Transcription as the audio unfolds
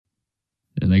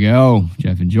they go,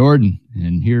 Jeff and Jordan.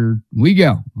 And here we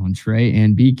go on Trey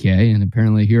and BK. And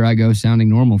apparently here I go sounding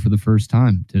normal for the first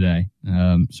time today.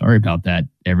 Sorry about that,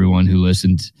 everyone who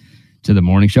listened to the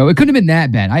morning show. It couldn't have been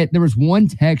that bad. There was one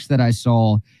text that I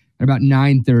saw at about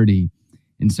 9:30,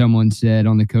 and someone said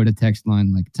on the Coda text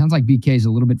line, like, it sounds like BK is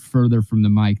a little bit further from the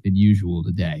mic than usual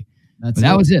today.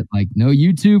 That was it. Like, no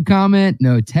YouTube comment,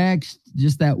 no text,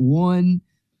 just that one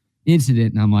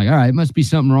incident. And I'm like, all right, it must be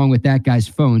something wrong with that guy's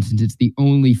phone since it's the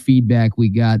only feedback we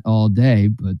got all day.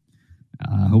 But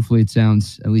hopefully it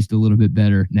sounds at least a little bit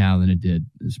better now than it did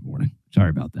this morning. Sorry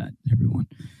about that, everyone.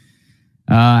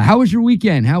 How was your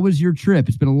weekend? How was your trip?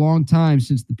 It's been a long time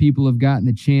since the people have gotten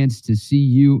the chance to see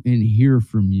you and hear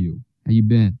from you. How you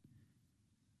been?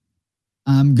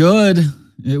 I'm good.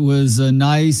 It was a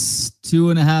nice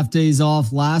 2.5 days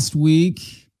off last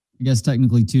week. I guess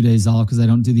technically 2 days off because I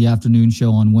don't do the afternoon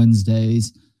show on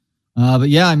Wednesdays. But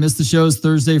yeah, I missed the shows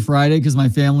Thursday, Friday because my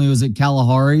family was at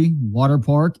Kalahari Water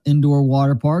Park, indoor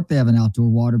water park. They have an outdoor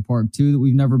water park too that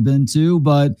we've never been to,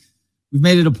 but we've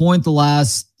made it a point the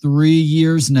last 3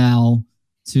 years now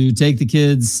to take the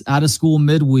kids out of school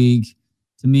midweek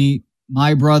to meet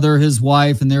my brother, his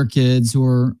wife, and their kids who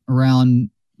are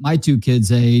around my two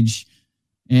kids' age,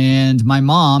 and my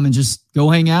mom, and just go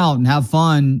hang out and have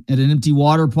fun at an empty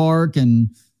water park and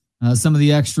some of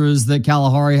the extras that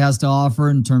Kalahari has to offer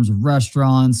in terms of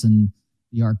restaurants and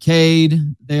the arcade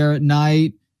there at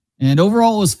night. And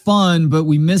overall, it was fun, but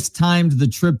we mistimed the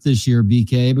trip this year,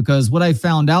 BK, because what I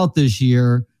found out this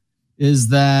year is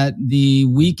that the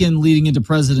weekend leading into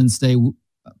President's Day,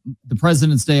 the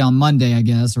President's Day on Monday, I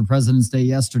guess, or President's Day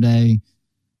yesterday,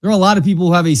 there are a lot of people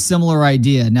who have a similar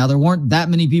idea. Now, there weren't that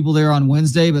many people there on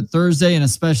Wednesday, but Thursday and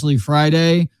especially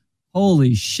Friday,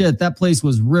 holy shit, that place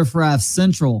was riffraff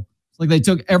central. It's like they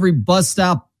took every bus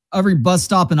stop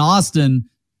in Austin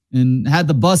and had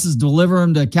the buses deliver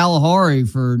them to Kalahari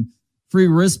for free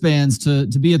wristbands to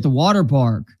be at the water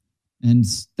park. And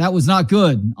that was not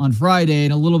good on Friday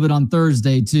and a little bit on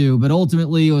Thursday too. But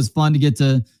ultimately, it was fun to get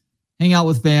to hang out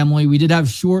with family. We did have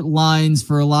short lines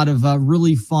for a lot of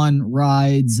really fun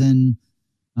rides. And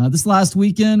this last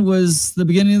weekend was the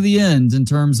beginning of the end in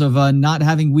terms of not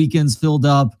having weekends filled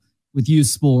up with youth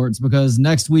sports, because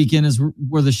next weekend is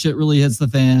where the shit really hits the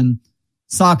fan.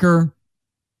 Soccer,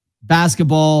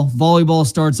 basketball, volleyball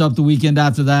starts up the weekend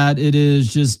after that. It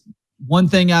is just one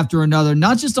thing after another,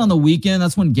 not just on the weekend.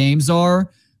 That's when games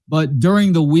are, but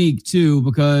during the week too,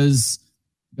 because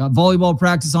got volleyball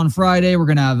practice on Friday. We're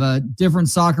going to have different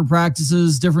soccer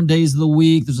practices, different days of the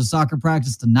week. There's a soccer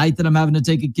practice tonight that I'm having to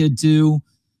take a kid to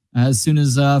as soon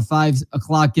as 5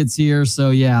 o'clock gets here.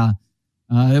 So yeah,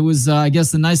 it was, I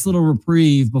guess, a nice little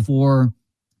reprieve before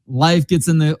life gets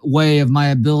in the way of my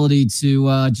ability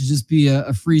to just be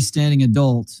a freestanding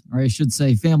adult, or I should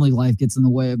say family life gets in the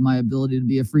way of my ability to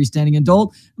be a freestanding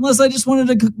adult, unless I just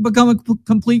wanted to become a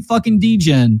complete fucking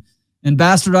degen and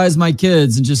bastardize my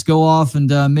kids and just go off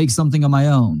and make something of my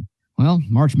own. Well,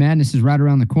 March Madness is right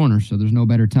around the corner, so there's no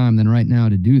better time than right now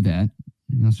to do that.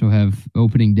 We also have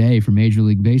opening day for Major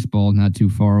League Baseball not too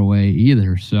far away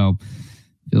either, so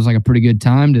feels like a pretty good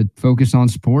time to focus on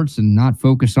sports and not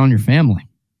focus on your family.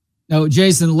 No,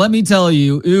 Jason, let me tell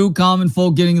you, common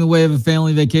folk getting in the way of a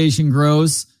family vacation,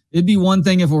 gross. It'd be one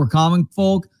thing if it were common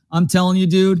folk. I'm telling you,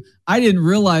 dude, I didn't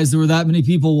realize there were that many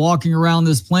people walking around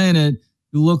this planet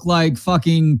who look like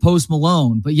fucking Post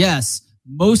Malone. But yes,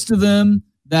 most of them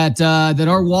that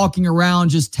are walking around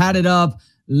just tatted up,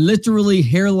 literally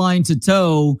hairline to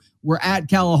toe, were at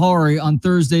Kalahari on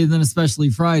Thursday, then especially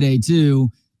Friday too.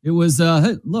 It was,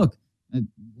 look,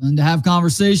 and to have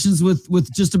conversations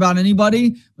with just about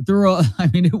anybody, but there were,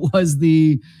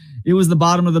 it was the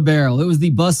bottom of the barrel. It was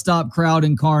the bus stop crowd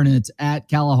incarnate at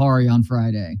Kalahari on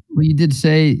Friday. Well, you did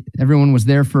say everyone was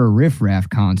there for a Riff Raff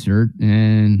concert,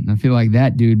 and I feel like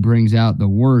that dude brings out the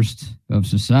worst of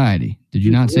society. Did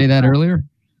you not say that earlier?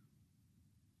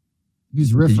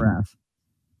 Who's Riff Raff?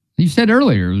 You said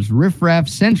earlier it was Riff Raff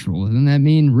Central. Doesn't that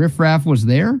mean Riff Raff was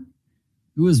there?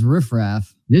 Who is Riff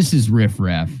Raff? This is Riff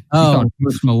Raff. Oh, I thought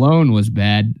Post Malone was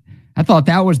bad. I thought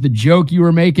that was the joke you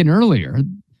were making earlier.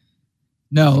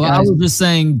 No, I was just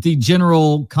saying the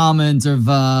general comment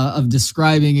of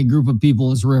describing a group of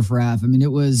people as Riff Raff. I mean,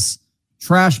 it was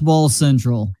trash ball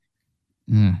central.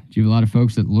 Do you have a lot of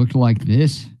folks that looked like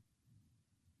this?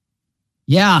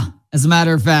 Yeah, as a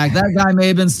matter of fact, that guy may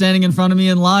have been standing in front of me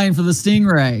in line for the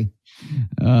Stingray.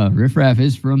 Riff Raff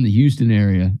is from the Houston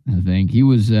area, I think. He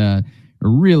was a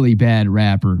really bad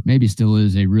rapper, maybe still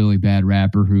is a really bad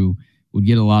rapper who would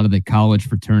get a lot of the college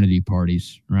fraternity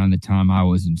parties around the time I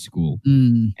was in school.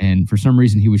 And for some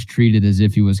reason, he was treated as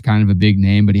if he was kind of a big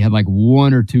name, but he had like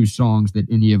one or two songs that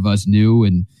any of us knew,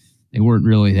 and they weren't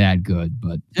really that good.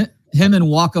 But him and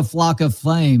Waka Flocka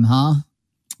Flame, huh?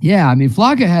 Yeah, I mean,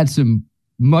 Flocka had some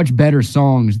much better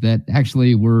songs that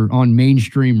actually were on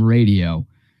mainstream radio.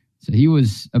 So he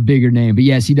was a bigger name. But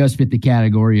yes, he does fit the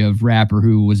category of rapper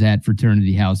who was at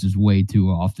fraternity houses way too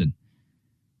often.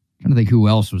 I'm trying to think who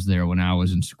else was there when I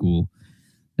was in school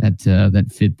that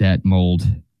fit that mold.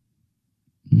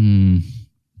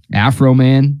 Afro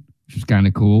Man, which was kind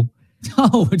of cool.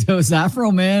 Oh, it was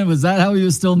Afro Man. Was that how he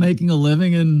was still making a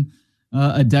living in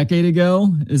a decade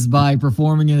ago? Is by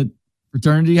performing at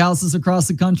fraternity houses across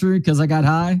the country because I got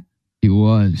high? He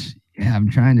was. Yeah, I'm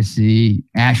trying to see.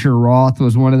 Asher Roth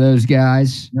was one of those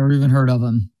guys. Never even heard of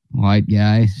him. White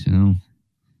guy, so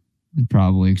it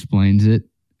probably explains it.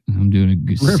 I'm doing a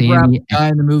good Sammy guy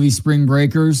in the movie Spring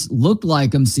Breakers. Looked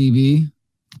like him, CB.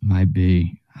 Might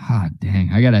be. Dang.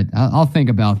 I'll think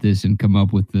about this and come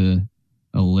up with a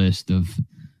list of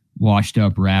washed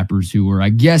up rappers who were, I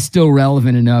guess, still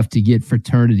relevant enough to get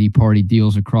fraternity party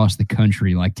deals across the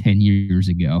country like 10 years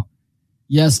ago.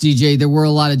 Yes, DJ, there were a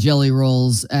lot of jelly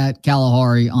rolls at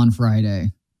Kalahari on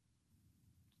Friday.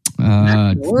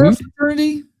 You're a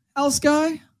fraternity house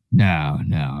guy? No,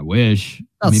 I wish.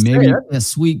 Maybe that'd be a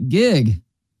sweet gig.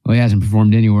 Well, he hasn't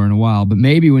performed anywhere in a while, but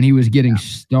maybe when he was getting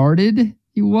started,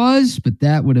 he was, but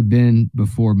that would have been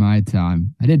before my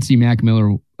time. I did see Mac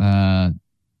Miller a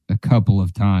couple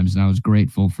of times, and I was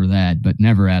grateful for that, but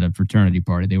never at a fraternity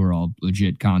party. They were all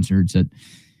legit concerts at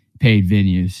paid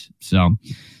venues. So,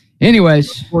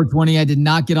 anyways. 420, I did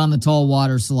not get on the tall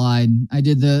water slide. I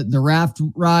did the raft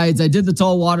rides. I did the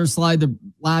tall water slide the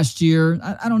last year.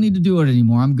 I don't need to do it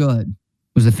anymore. I'm good.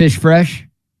 Was the fish fresh?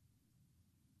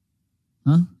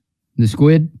 Huh? The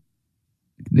squid?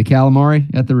 The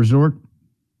calamari at the resort?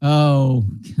 Oh,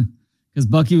 because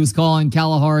Bucky was calling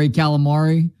Kalahari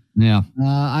calamari. Yeah.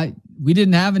 We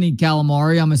didn't have any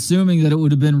calamari. I'm assuming that it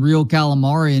would have been real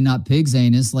calamari and not pig's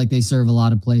anus like they serve a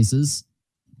lot of places.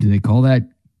 Do they call that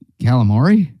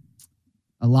calamari?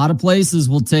 A lot of places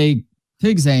will take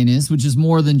pig's anus, which is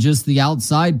more than just the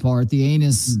outside part. The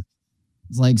anus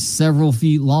is like several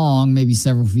feet long. Maybe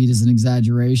several feet is an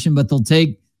exaggeration, but they'll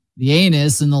take the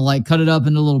anus and they'll like cut it up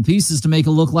into little pieces to make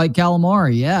it look like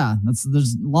calamari. Yeah,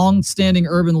 there's long-standing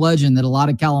urban legend that a lot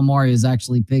of calamari is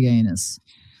actually pig anus.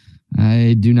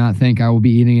 I do not think I will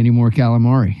be eating any more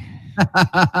calamari.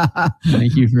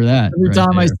 Thank you for that. Every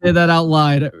time I say that out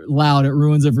loud, it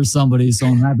ruins it for somebody. So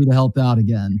I'm happy to help out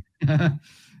again.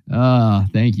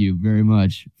 Thank you very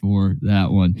much for that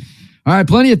one. All right,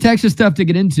 plenty of Texas stuff to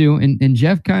get into. And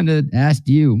Jeff kind of asked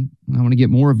you, I want to get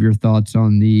more of your thoughts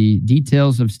on the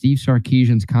details of Steve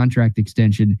Sarkisian's contract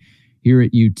extension here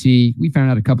at UT. We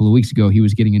found out a couple of weeks ago he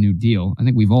was getting a new deal. I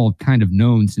think we've all kind of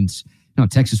known since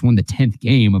Texas won the 10th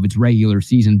game of its regular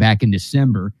season back in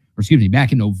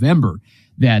back in November,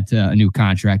 that a new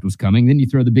contract was coming. Then you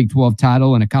throw the Big 12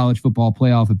 title and a college football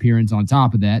playoff appearance on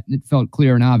top of that, and it felt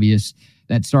clear and obvious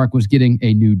that Sark was getting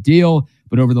a new deal.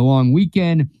 But over the long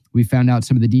weekend, we found out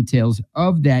some of the details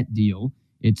of that deal.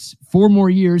 It's 4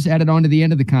 more years added on to the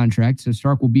end of the contract, so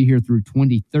Sark will be here through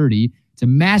 2030. It's a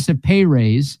massive pay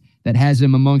raise that has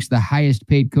him amongst the highest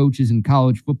paid coaches in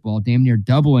college football, damn near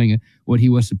doubling what he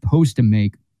was supposed to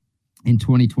make in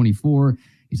 2024.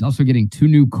 He's also getting 2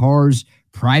 new cars,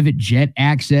 private jet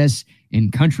access,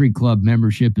 and country club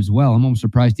membership as well. I'm almost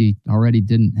surprised he already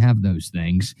didn't have those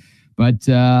things. But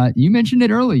you mentioned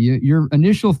it earlier. Your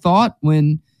initial thought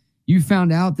when you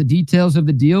found out the details of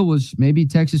the deal was maybe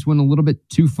Texas went a little bit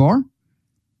too far?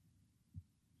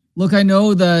 Look, I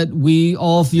know that we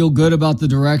all feel good about the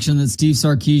direction that Steve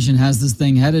Sarkisian has this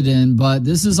thing headed in, but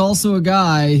this is also a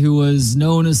guy who was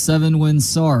known as 7-win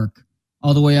Sark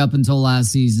all the way up until last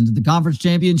season. Did the conference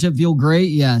championship feel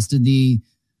great? Yes. Did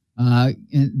I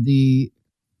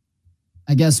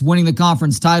guess winning the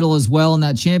conference title as well in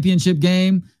that championship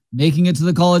game, making it to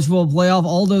the college football playoff,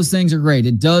 all those things are great.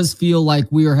 It does feel like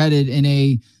we are headed in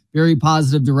a very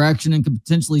positive direction and could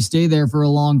potentially stay there for a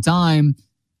long time.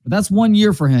 But that's 1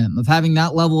 year for him of having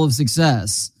that level of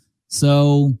success.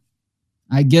 So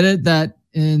I get it that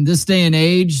in this day and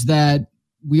age that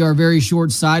we are very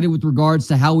short-sighted with regards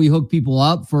to how we hook people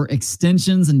up for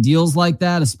extensions and deals like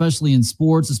that, especially in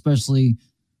sports, especially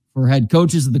for head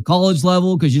coaches at the college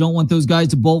level, because you don't want those guys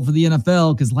to bolt for the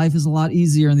NFL because life is a lot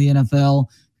easier in the NFL.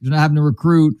 You're not having to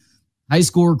recruit high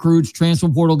school recruits, transfer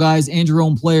portal guys, and your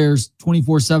own players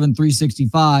 24/7,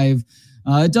 365.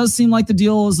 It does seem like the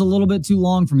deal is a little bit too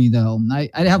long for me, though.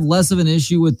 I'd have less of an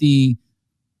issue with the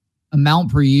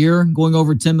amount per year, going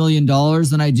over $10 million,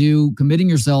 than I do committing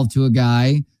yourself to a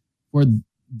guy for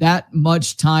that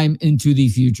much time into the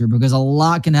future, because a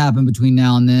lot can happen between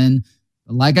now and then.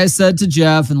 But like I said to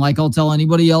Jeff, and like I'll tell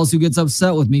anybody else who gets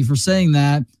upset with me for saying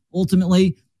that,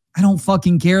 ultimately, I don't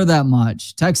fucking care that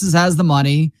much. Texas has the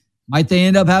money. Might they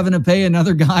end up having to pay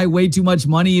another guy way too much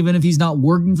money, even if he's not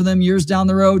working for them years down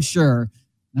the road? Sure.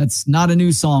 That's not a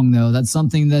new song, though. That's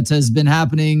something that has been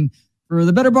happening for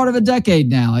the better part of a decade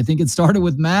now. I think it started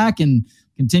with Mac and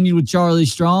continued with Charlie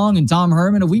Strong and Tom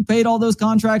Herman. Have we paid all those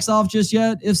contracts off just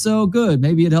yet? If so, good.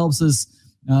 Maybe it helps us,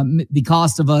 the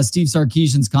cost of Steve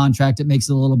Sarkisian's contract. It makes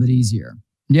it a little bit easier.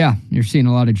 Yeah, you're seeing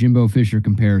a lot of Jimbo Fisher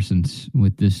comparisons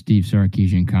with this Steve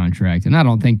Sarkisian contract, and I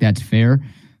don't think that's fair.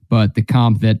 But the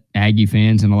comp that Aggie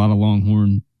fans and a lot of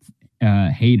Longhorn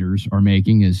haters are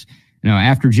making is,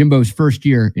 after Jimbo's first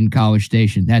year in College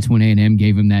Station, that's when A&M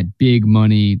gave him that big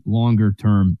money,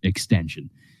 longer-term extension.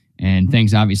 And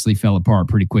things obviously fell apart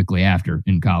pretty quickly after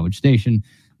in College Station.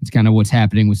 It's kind of what's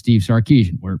happening with Steve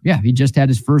Sarkisian, where, he just had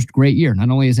his first great year, not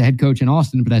only as a head coach in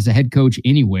Austin, but as a head coach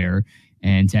anywhere.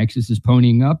 And Texas is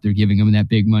ponying up. They're giving him that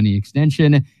big money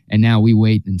extension, and now we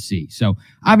wait and see. So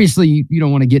obviously you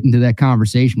don't want to get into that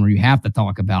conversation where you have to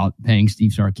talk about paying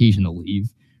Steve Sarkisian to leave,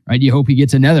 right? You hope he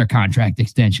gets another contract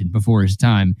extension before his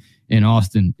time in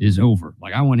Austin is over.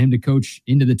 Like, I want him to coach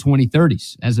into the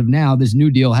 2030s. As of now, this new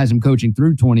deal has him coaching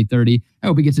through 2030. I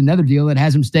hope he gets another deal that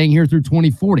has him staying here through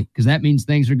 2040, because that means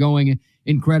things are going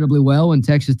incredibly well and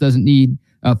Texas doesn't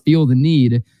feel the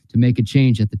need to make a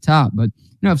change at the top. But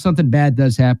if something bad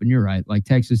does happen, you're right. Like,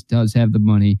 Texas does have the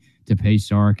money to pay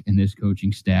Sark and this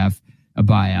coaching staff a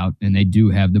buyout, and they do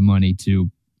have the money to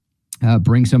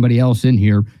bring somebody else in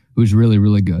here who's really,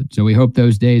 really good. So we hope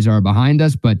those days are behind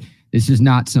us, but this is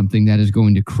not something that is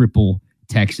going to cripple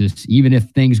Texas, even if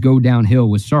things go downhill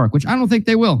with Sark, which I don't think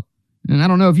they will. And I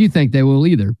don't know if you think they will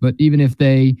either, but even if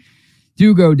they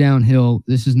do go downhill,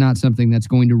 this is not something that's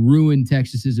going to ruin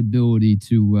Texas's ability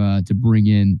to bring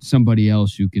in somebody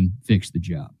else who can fix the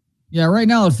job. Yeah, right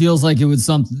now it feels like it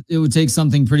would take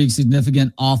something pretty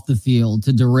significant off the field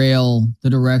to derail the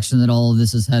direction that all of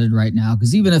this is headed right now.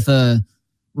 Because even if a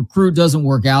recruit doesn't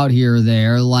work out here or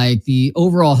there, like, the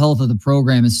overall health of the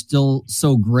program is still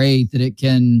so great that it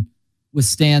can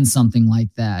withstand something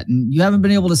like that. And you haven't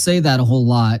been able to say that a whole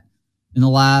lot in the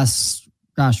last,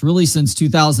 really since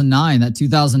 2009, that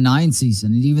 2009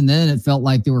 season. And even then it felt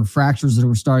like there were fractures that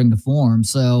were starting to form.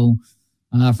 So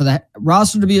for the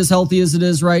roster to be as healthy as it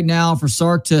is right now, for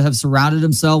Sark to have surrounded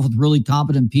himself with really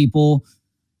competent people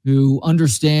who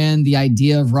understand the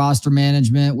idea of roster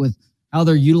management, with how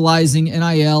they're utilizing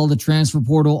NIL, the transfer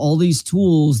portal, all these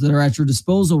tools that are at your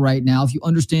disposal right now, if you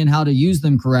understand how to use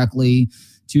them correctly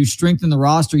to strengthen the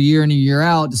roster year in and year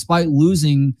out, despite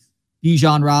losing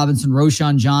Bijan Robinson,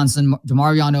 Roshan Johnson,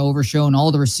 DeMarvion Overshow, and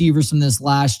all the receivers from this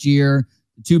last year,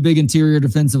 the two big interior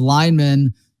defensive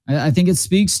linemen. I think it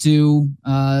speaks to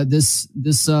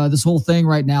this whole thing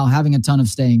right now having a ton of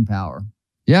staying power.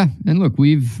 Yeah, and look,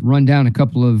 we've run down a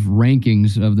couple of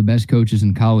rankings of the best coaches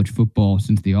in college football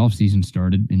since the offseason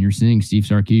started, and you're seeing Steve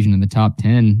Sarkisian in the top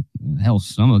 10. Hell,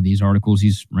 some of these articles,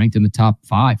 he's ranked in the top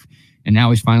 5, and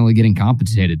now he's finally getting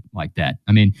compensated like that.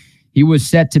 I mean, he was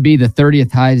set to be the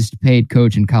 30th highest paid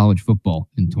coach in college football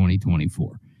in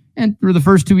 2024. And for the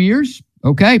first 2 years,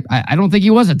 okay, I don't think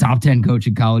he was a top 10 coach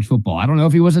in college football. I don't know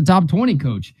if he was a top 20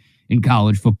 coach in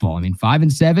college football. I mean,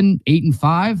 5-7,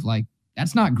 8-5, like,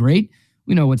 that's not great.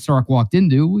 We know what Sark walked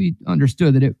into. We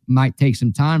understood that it might take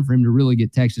some time for him to really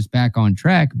get Texas back on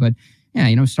track. But,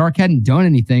 yeah, Sark hadn't done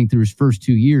anything through his first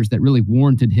 2 years that really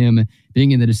warranted him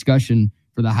being in the discussion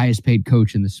for the highest paid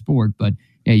coach in the sport. But,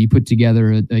 yeah, you put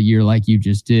together a year like you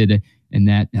just did, and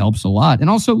that helps a lot. And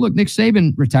also, look, Nick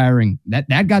Saban retiring,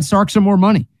 that got Sark some more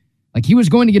money. Like, he was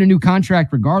going to get a new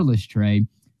contract regardless, Trey.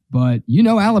 But,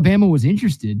 Alabama was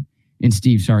interested in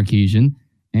Steve Sarkisian.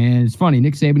 And it's funny,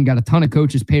 Nick Saban got a ton of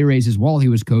coaches pay raises while he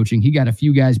was coaching. He got a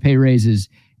few guys pay raises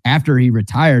after he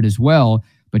retired as well.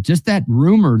 But just that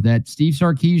rumor that Steve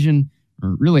Sarkisian,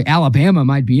 or really Alabama,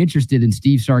 might be interested in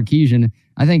Steve Sarkisian,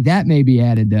 I think that maybe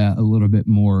added a little bit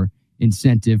more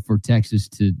incentive for Texas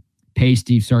to pay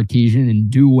Steve Sarkisian and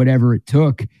do whatever it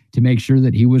took to make sure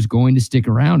that he was going to stick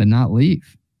around and not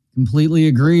leave. Completely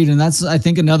agreed. And that's, I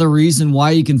think, another reason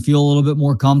why you can feel a little bit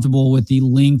more comfortable with the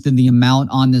length and the amount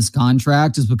on this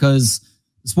contract, is because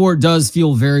the sport does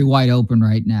feel very wide open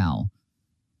right now.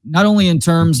 Not only in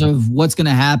terms of what's going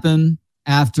to happen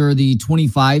after the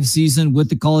 25 season with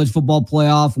the college football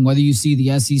playoff and whether you see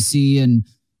the SEC and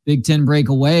Big Ten break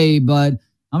away, but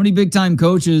how many big time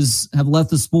coaches have left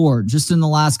the sport just in the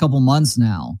last couple months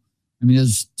now? I mean,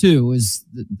 there's two is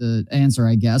the answer,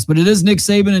 I guess. But it is Nick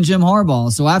Saban and Jim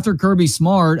Harbaugh. So after Kirby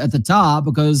Smart at the top,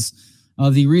 because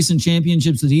of the recent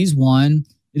championships that he's won,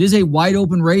 it is a wide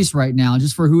open race right now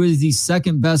just for who is the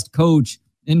second best coach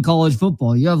in college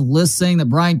football. You have lists saying that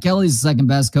Brian Kelly's the second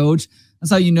best coach. That's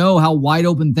how you know how wide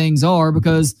open things are,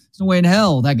 because there's no way in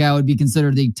hell that guy would be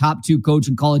considered the top two coach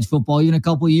in college football even a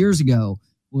couple of years ago.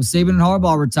 With Saban and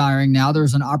Harbaugh retiring now,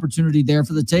 there's an opportunity there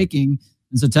for the taking.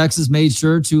 And so Texas made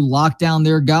sure to lock down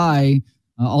their guy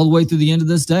all the way through the end of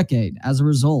this decade as a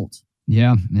result.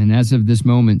 Yeah, and as of this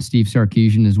moment, Steve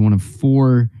Sarkisian is one of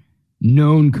 4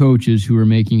 known coaches who are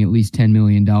making at least $10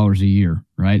 million a year,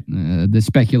 right? The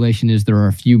speculation is there are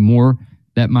a few more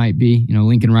that might be.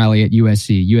 Lincoln Riley at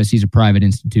USC. USC is a private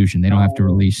institution. They don't have to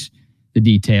release the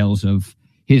details of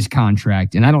his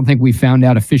contract. And I don't think we found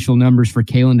out official numbers for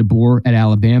Kalen DeBoer at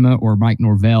Alabama or Mike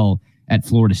Norvell at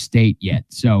Florida State yet.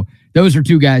 So those are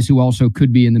 2 guys who also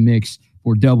could be in the mix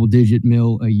for double-digit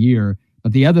mil a year.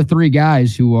 But the other 3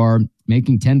 guys who are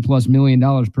making $10+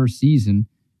 million per season,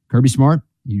 Kirby Smart,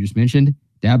 you just mentioned,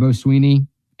 Dabo Swinney,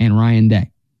 and Ryan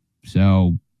Day.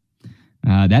 So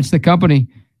that's the company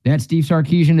that Steve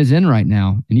Sarkisian is in right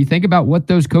now. And you think about what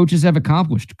those coaches have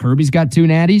accomplished. Kirby's got 2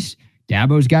 natties.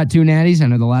 Dabo's got 2 natties. I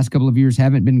know the last couple of years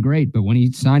haven't been great, but when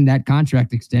he signed that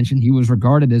contract extension, he was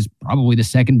regarded as probably the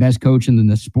second best coach in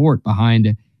the sport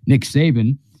behind Nick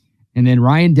Saban. And then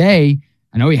Ryan Day,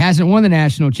 I know he hasn't won the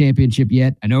national championship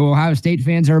yet. I know Ohio State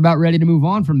fans are about ready to move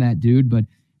on from that dude, but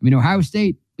I mean, Ohio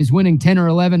State is winning 10 or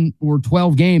 11 or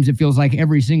 12 games, it feels like,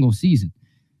 every single season.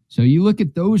 So you look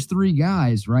at those 3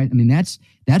 guys, right? I mean, that's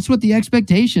what the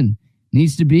expectation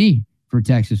needs to be for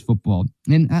Texas football.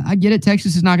 And I get it,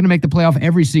 Texas is not going to make the playoff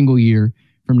every single year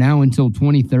from now until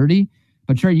 2030.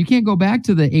 But Trey, you can't go back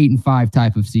to the 8-5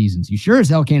 type of seasons. You sure as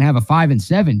hell can't have a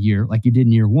 5-7 year like you did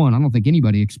in year 1. I don't think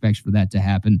anybody expects for that to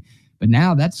happen. But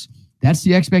now that's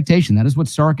the expectation. That is what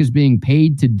Sark is being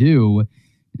paid to do.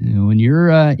 When you're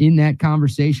in that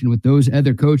conversation with those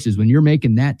other coaches, when you're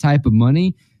making that type of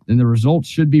money, then the results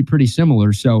should be pretty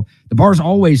similar. So the bar's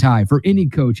always high for any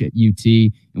coach at UT.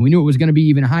 And we knew it was going to be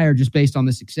even higher just based on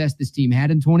the success this team had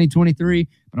in 2023.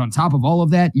 But on top of all of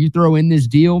that, you throw in this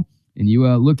deal and you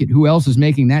look at who else is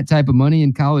making that type of money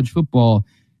in college football,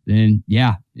 then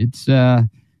yeah, it's the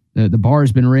bar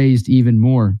has been raised even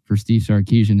more for Steve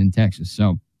Sarkisian in Texas.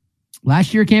 So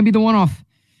last year can't be the one-off.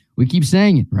 We keep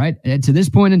saying it, right? To this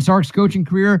point in Sark's coaching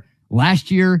career,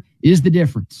 last year is the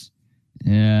difference.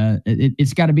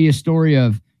 It's got to be a story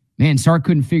of, man, Sark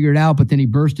couldn't figure it out, but then he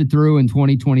bursted through in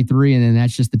 2023, and then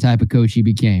that's just the type of coach he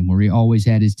became, where he always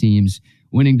had his teams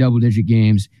winning double-digit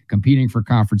games, competing for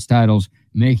conference titles,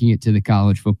 making it to the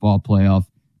college football playoff.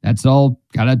 That's all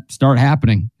got to start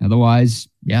happening. Otherwise,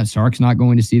 yeah, Sark's not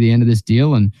going to see the end of this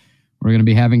deal, and we're going to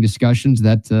be having discussions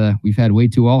that we've had way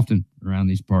too often around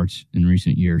these parts in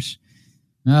recent years.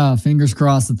 Fingers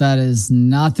crossed that is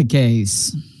not the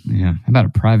case. Yeah. How about a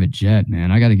private jet,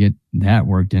 man? I got to get that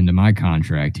worked into my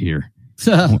contract here.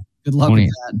 Good luck with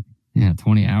that. Yeah,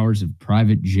 20 hours of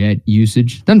private jet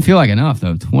usage. Doesn't feel like enough,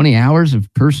 though. 20 hours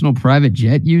of personal private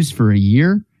jet use for a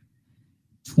year?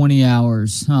 20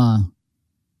 hours,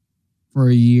 for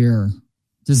a year.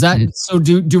 Does that, so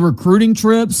do recruiting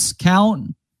trips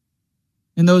count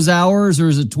in those hours, or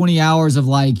is it 20 hours of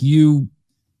like you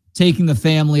taking the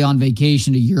family on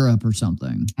vacation to Europe or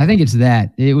something? I think it's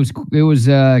that. It was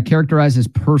characterized as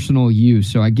personal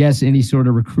use. So I guess any sort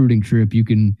of recruiting trip you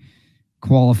can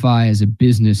qualify as a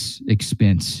business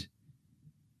expense.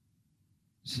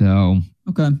 So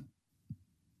okay.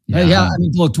 Yeah, I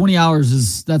mean, look, 20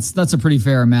 hours that's a pretty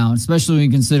fair amount, especially when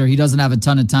you consider he doesn't have a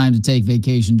ton of time to take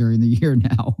vacation during the year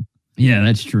now. Yeah,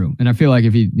 that's true. And I feel like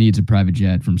if he needs a private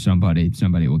jet from somebody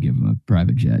will give him a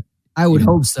private jet. I would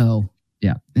hope so.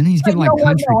 Yeah. And he's getting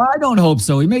country. No, I don't hope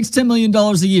so. He makes $10 million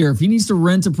a year. If he needs to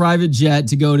rent a private jet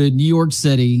to go to New York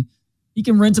City, he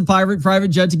can rent a private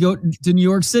jet to go to New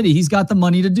York City. He's got the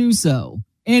money to do so.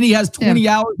 And he has 20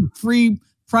 hours of free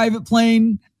private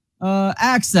plane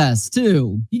access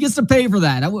too. He gets to pay for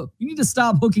that. You need to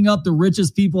stop hooking up the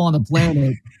richest people on the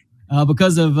planet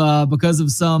because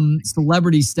of some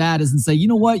celebrity status and say, you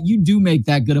know what? You do make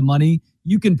that good of money.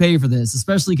 You can pay for this,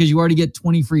 especially because you already get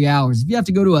 20 free hours. If you have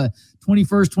to go to a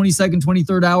 21st, 22nd,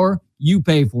 23rd hour, you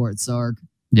pay for it, Sark.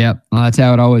 Yep. Well, that's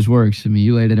how it always works. I mean,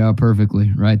 you laid it out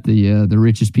perfectly, right? The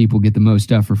richest people get the most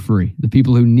stuff for free. The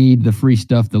people who need the free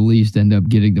stuff the least end up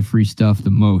getting the free stuff the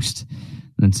most.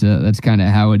 That's kind of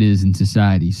how it is in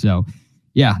society. So,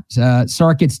 yeah,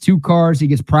 Sark gets 2 cars. He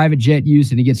gets private jet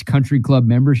use, and he gets country club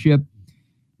membership.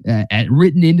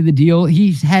 written into the deal.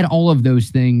 He's had all of those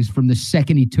things from the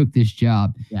second he took this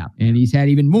job. Yeah. And he's had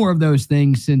even more of those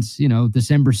things since,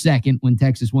 December 2nd when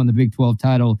Texas won the Big 12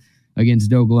 title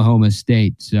against Oklahoma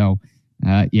State. So,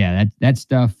 that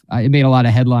stuff, it made a lot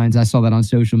of headlines. I saw that on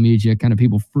social media, kind of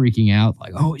people freaking out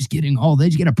like, oh, he's getting all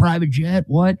this, get a private jet.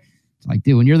 What? It's like,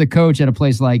 dude, when you're the coach at a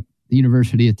place like the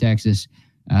University of Texas,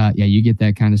 you get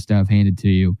that kind of stuff handed to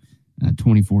you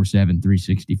 24/7,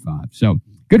 365. So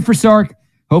good for Sark.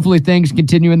 Hopefully things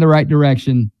continue in the right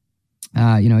direction.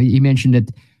 He mentioned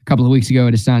it a couple of weeks ago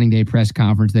at a signing day press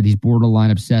conference that he's borderline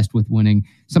obsessed with winning.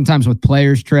 Sometimes with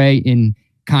players, Trey, in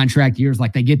contract years,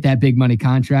 like they get that big money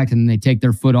contract and then they take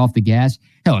their foot off the gas.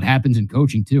 Hell, it happens in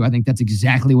coaching too. I think that's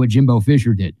exactly what Jimbo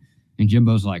Fisher did. And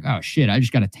Jimbo's like, oh shit, I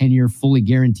just got a 10-year fully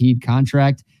guaranteed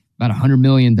contract, about $100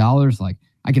 million. Like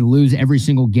I can lose every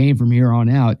single game from here on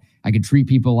out. I can treat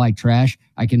people like trash.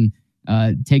 I can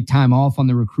take time off on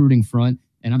the recruiting front,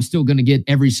 and I'm still going to get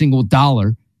every single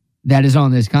dollar that is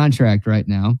on this contract right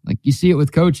now. Like you see it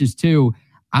with coaches too.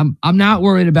 I'm not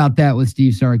worried about that with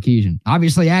Steve Sarkisian.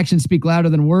 Obviously, actions speak louder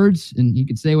than words, and he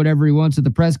could say whatever he wants at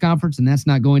the press conference, and that's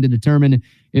not going to determine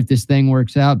if this thing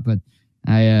works out. But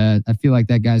I feel like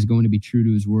that guy's going to be true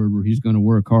to his word, where he's going to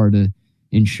work hard to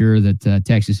ensure that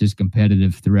Texas is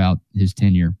competitive throughout his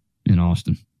tenure in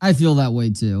Austin. I feel that way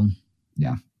too.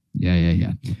 Yeah.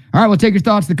 All right, we'll take your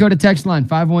thoughts. The Dakota text line,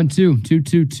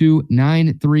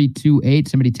 512-222-9328.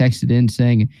 Somebody texted in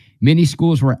saying many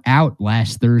schools were out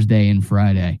last Thursday and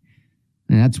Friday.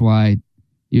 And that's why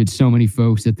you had so many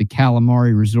folks at the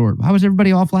Calamari Resort. Why was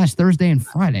everybody off last Thursday and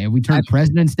Friday? Have we turned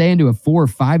President's Day into a 4 or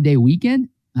 5 day weekend?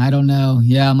 I don't know.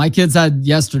 Yeah, my kids had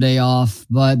yesterday off,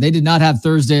 but they did not have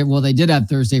Thursday. Well, they did have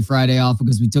Thursday, Friday off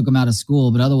because we took them out of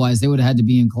school, but otherwise they would have had to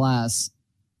be in class.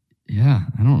 Yeah,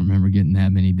 I don't remember getting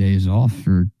that many days off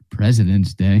for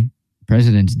President's Day.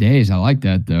 President's Days, I like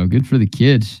that, though. Good for the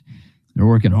kids. They're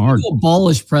working hard.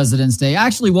 Abolish President's Day.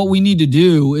 Actually, what we need to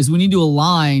do is we need to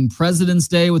align President's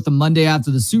Day with the Monday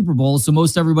after the Super Bowl, so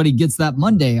most everybody gets that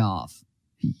Monday off.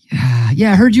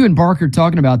 Yeah, I heard you and Barker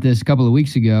talking about this a couple of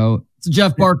weeks ago. It's a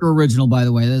Jeff Barker original, by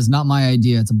the way. That is not my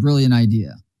idea. It's a brilliant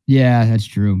idea. Yeah, that's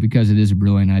true. Because it is a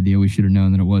brilliant idea, we should have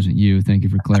known that it wasn't you. Thank you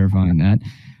for clarifying that.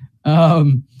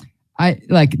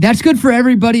 That's good for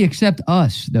everybody except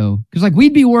us, though. Because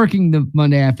we'd be working the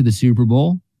Monday after the Super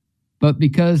Bowl. But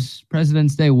because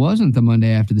President's Day wasn't the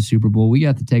Monday after the Super Bowl, we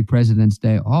got to take President's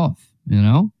Day off,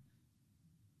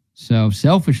 So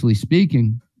selfishly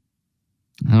speaking,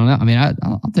 I don't know. I mean,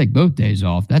 I'll take both days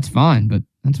off. That's fine. But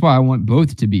that's why I want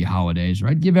both to be holidays,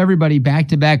 right? Give everybody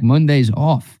back-to-back Mondays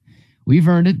off. We've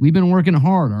earned it. We've been working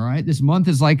hard, all right? This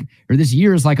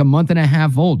year is like a month and a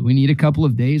half old. We need a couple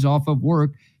of days off of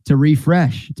work to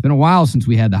refresh. It's been a while since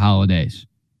we had the holidays.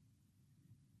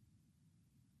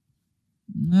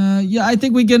 I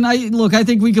think we can. I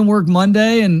think we can work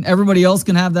Monday, and everybody else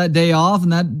can have that day off,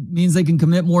 and that means they can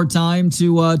commit more time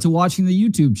to watching the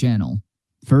YouTube channel.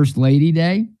 First Lady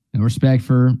Day, no respect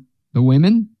for the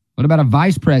women. What about a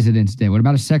Vice President's Day? What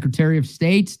about a Secretary of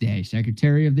State's Day?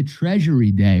 Secretary of the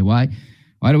Treasury Day? Why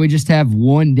do we just have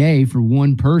one day for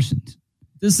one person?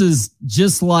 This is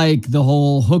just like the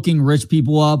whole hooking rich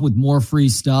people up with more free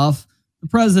stuff. The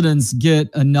presidents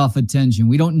get enough attention.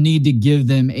 We don't need to give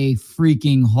them a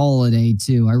freaking holiday,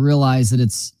 too. I realize that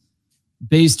it's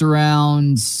based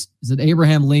around, is it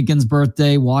Abraham Lincoln's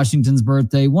birthday, Washington's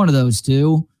birthday, one of those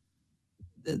two.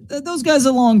 Those guys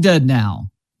are long dead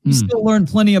now. You still learn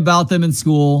plenty about them in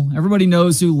school. Everybody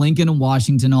knows who Lincoln and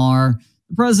Washington are.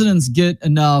 The presidents get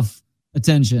enough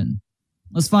attention.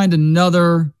 Let's find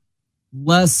another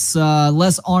less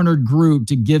honored group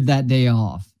to give that day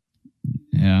off.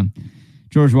 Yeah.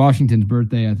 George Washington's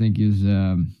birthday, I think, is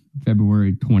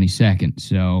February 22nd.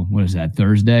 So what is that,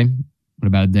 Thursday? What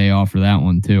about a day off for that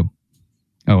one, too?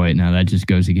 Oh, wait, no, that just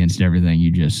goes against everything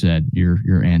you just said.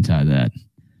 You're anti that.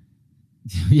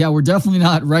 Yeah, we're definitely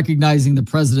not recognizing the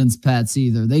president's pets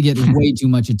either. They get way too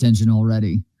much attention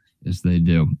already. Yes, they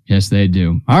do. Yes, they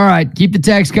do. All right. Keep the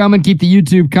text coming. Keep the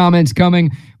YouTube comments coming.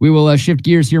 We will shift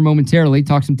gears here momentarily,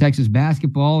 talk some Texas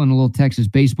basketball and a little Texas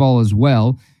baseball as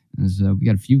well, as we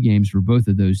got a few games for both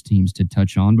of those teams to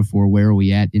touch on before where are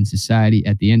we at in society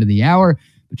at the end of the hour.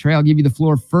 But Trey, I'll give you the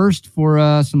floor first for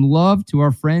some love to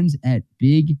our friends at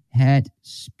Big Hat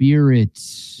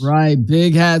Spirits. Right,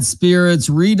 Big Hat Spirits,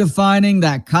 redefining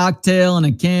that cocktail in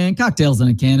a can. Cocktails in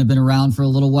a can have been around for a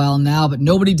little while now, but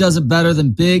nobody does it better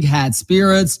than Big Hat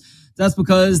Spirits. That's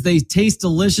because they taste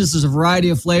delicious. There's a variety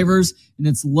of flavors, and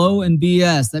it's low in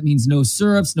BS. That means no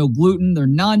syrups, no gluten. They're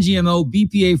non-GMO,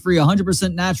 BPA-free,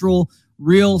 100% natural,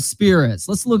 real spirits.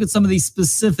 Let's look at some of these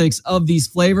specifics of these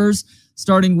flavors,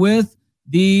 starting with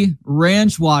the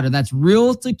ranch water. That's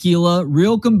real tequila,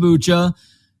 real kombucha,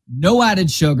 no added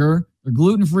sugar. They're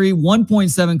gluten-free,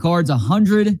 1.7 carbs,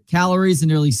 100 calories, and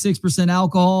nearly 6%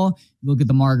 alcohol. You look at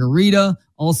the margarita,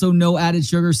 also no added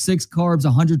sugar, 6 carbs,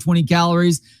 120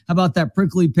 calories. How about that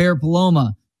prickly pear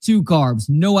Paloma? 2 carbs,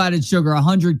 no added sugar,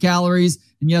 100 calories.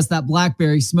 And yes, that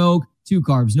blackberry smoke, 2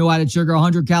 carbs, no added sugar,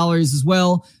 100 calories as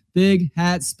well. Big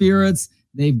Hat Spirits,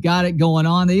 they've got it going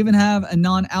on. They even have a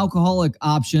non-alcoholic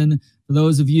option for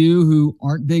those of you who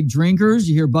aren't big drinkers.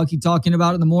 You hear Bucky talking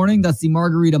about it in the morning. That's the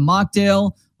margarita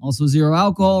mocktail. Also 0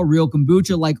 alcohol, real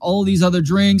kombucha, like all these other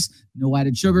drinks. No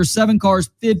added sugar, 7 carbs,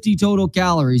 50 total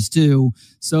calories too.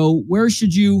 So where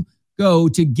should you go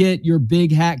to get your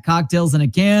Big Hat cocktails in a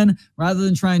can? Rather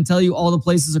than try and tell you all the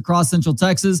places across Central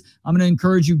Texas, I'm going to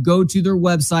encourage you, go to their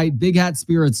website,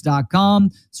 bighatspirits.com.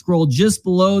 Scroll just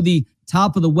below the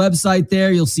top of the website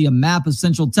there. You'll see a map of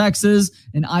Central Texas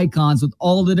and icons with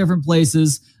all the different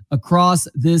places across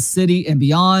this city and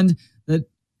beyond that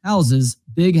houses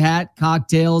Big Hat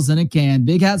cocktails in a can.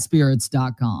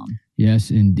 bighatspirits.com.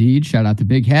 Yes, indeed. Shout out to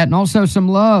Big Hat, and also some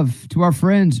love to our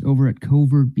friends over at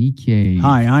Covert BK.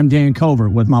 Hi, I'm Dan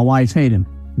Covert with my wife Hayden.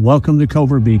 Welcome to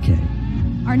Covert BK.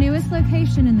 Our newest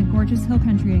location in the gorgeous Hill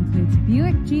Country includes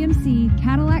Buick, GMC,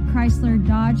 Cadillac, Chrysler,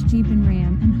 Dodge, Jeep, and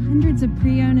Ram, and hundreds of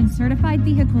pre-owned and certified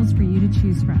vehicles for you to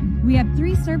choose from. We have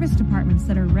 3 service departments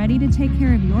that are ready to take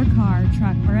care of your car,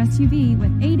 truck, or SUV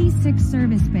with 86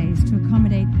 service bays to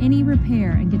accommodate any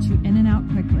repair and get you in and out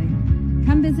quickly.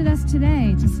 Come visit us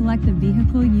today to select the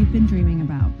vehicle you've been dreaming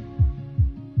about.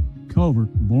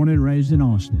 Covert, born and raised in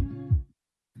Austin.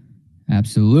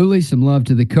 Absolutely. Some love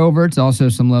to the Coverts. Also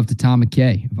some love to Tom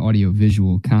McKay of Audio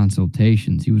Visual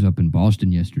Consultations. He was up in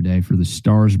Boston yesterday for the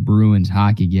Stars Bruins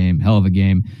hockey game. Hell of a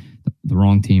game. The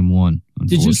wrong team won.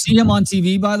 Did you see him on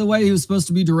TV, by the way? He was supposed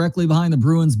to be directly behind the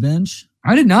Bruins bench.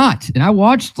 I did not. And I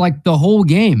watched like the whole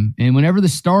game. And whenever the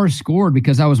Stars scored,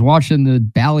 because I was watching the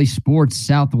Bally Sports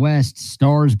Southwest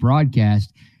Stars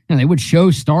broadcast, and they would show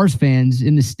Stars fans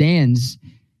in the stands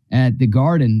at the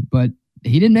Garden, but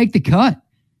he didn't make the cut.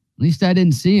 At least I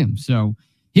didn't see him. So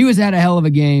he was at a hell of a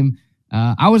game.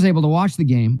 I was able to watch the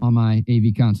game on my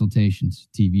AV Consultations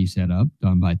TV setup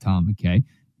done by Tom McKay.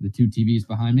 The 2 TVs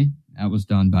behind me, that was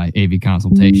done by AV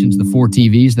Consultations. The 4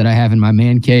 TVs that I have in my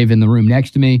man cave in the room next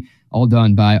to me, all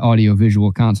done by Audio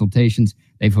Visual Consultations.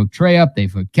 They've hooked Trey up.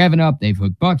 They've hooked Kevin up. They've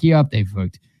hooked Bucky up. They've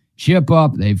hooked Chip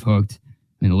up. They've hooked,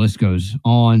 and the list goes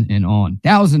on and on.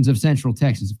 Thousands of Central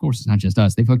Texans. Of course, it's not just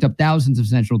us. They've hooked up thousands of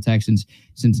Central Texans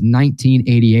since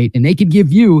 1988, and they could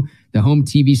give you the home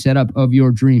TV setup of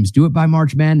your dreams. Do it by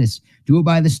March Madness. Do it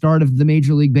by the start of the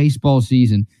Major League Baseball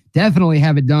season. Definitely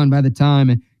have it done by the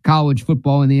time college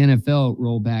football and the NFL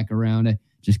roll back around.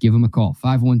 Just give them a call,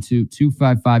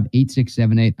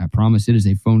 512-255-8678. I promise it is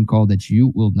a phone call that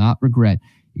you will not regret.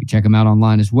 You can check them out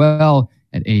online as well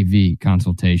at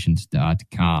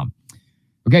avconsultations.com.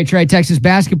 Okay, Trey, Texas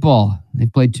basketball.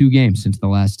 They've played 2 games since the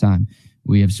last time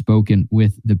we have spoken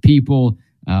with the people.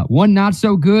 One not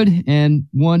so good and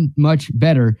one much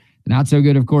better. Not so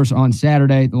good, of course, on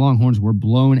Saturday. The Longhorns were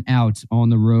blown out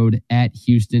on the road at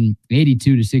Houston,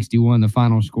 82-61, the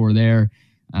final score there.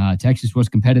 Texas was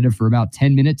competitive for about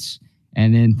 10 minutes,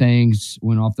 and then things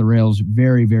went off the rails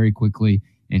very, very quickly,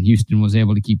 and Houston was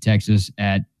able to keep Texas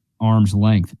at arm's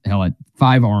length, at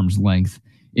 5 arms length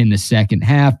in the second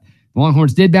half. The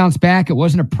Longhorns did bounce back. It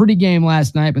wasn't a pretty game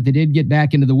last night, but they did get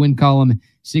back into the win column,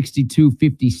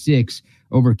 62-56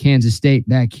 over Kansas State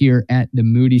back here at the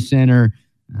Moody Center.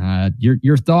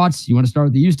 Your thoughts? You want to start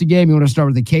with the Houston game? You want to start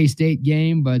with the K-State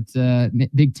game? But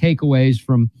big takeaways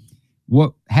from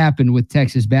what happened with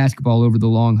Texas basketball over the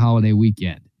long holiday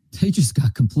weekend. They just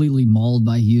got completely mauled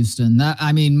by Houston.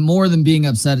 More than being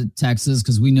upset at Texas,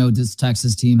 because we know this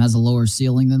Texas team has a lower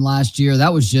ceiling than last year.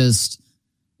 That was just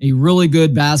a really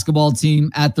good basketball team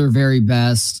at their very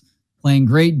best, playing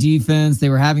great defense. They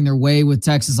were having their way with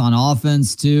Texas on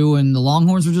offense too, and the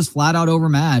Longhorns were just flat out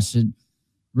overmatched. It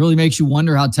really makes you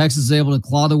wonder how Texas is able to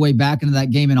claw their way back into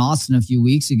that game in Austin a few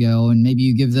weeks ago, and maybe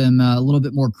you give them a little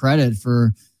bit more credit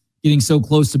for getting so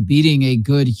close to beating a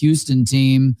good Houston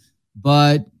team.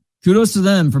 But kudos to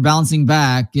them for bouncing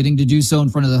back. Getting to do so in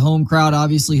front of the home crowd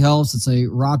obviously helps. It's a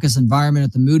raucous environment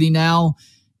at the Moody now,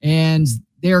 and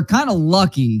they're kind of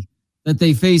lucky that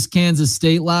they faced Kansas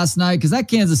State last night, because that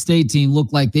Kansas State team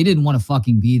looked like they didn't want to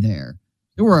fucking be there.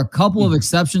 There were a couple of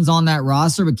exceptions on that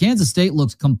roster, but Kansas State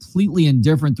looked completely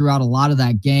indifferent throughout a lot of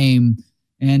that game.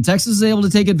 And Texas was able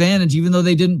to take advantage, even though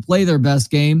they didn't play their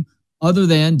best game, other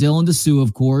than Dylan Dessou,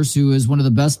 of course, who is one of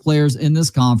the best players in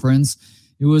this conference.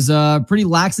 It was a pretty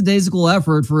lackadaisical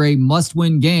effort for a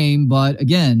must-win game, but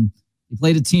again, They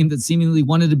played a team that seemingly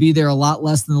wanted to be there a lot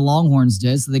less than the Longhorns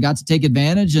did, so they got to take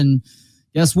advantage. And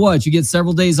guess what? You get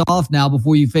several days off now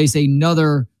before you face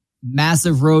another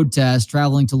massive road test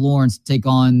traveling to Lawrence to take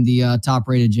on the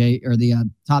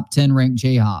top 10 ranked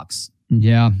Jayhawks.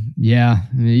 Yeah.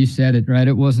 I mean, you said it, right?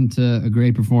 It wasn't a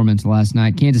great performance last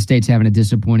night. Kansas State's having a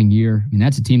disappointing year. I mean,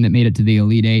 that's a team that made it to the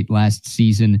Elite Eight last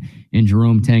season in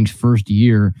Jerome Tang's first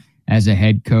year as a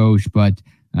head coach, but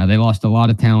they lost a lot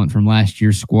of talent from last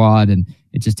year's squad, and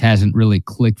it just hasn't really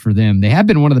clicked for them. They have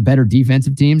been one of the better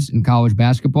defensive teams in college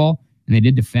basketball, and they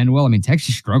did defend well. I mean,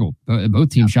 Texas struggled.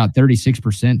 Both teams shot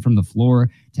 36% from the floor.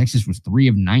 Texas was 3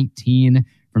 of 19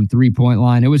 from three-point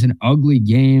line. It was an ugly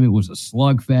game. It was a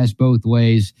slugfest both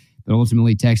ways, but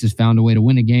ultimately Texas found a way to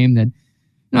win a game that,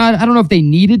 I don't know if they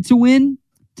needed to win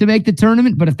to make the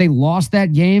tournament, but if they lost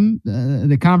that game,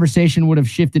 the conversation would have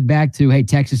shifted back to, hey,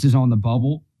 Texas is on the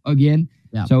bubble again.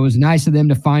 Yeah. So it was nice of them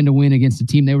to find a win against a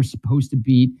team they were supposed to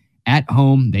beat at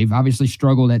home. They've obviously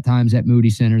struggled at times at Moody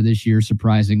Center this year,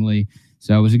 surprisingly.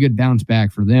 So it was a good bounce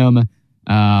back for them.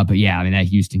 But yeah, I mean, that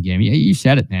Houston game, you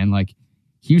said it, man. Like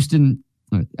Houston,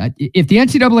 if the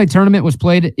NCAA tournament was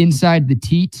played inside the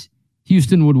teat,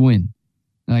 Houston would win.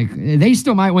 Like they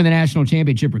still might win the national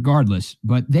championship regardless,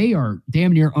 but they are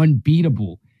damn near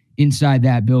unbeatable inside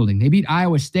that building. They beat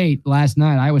Iowa State last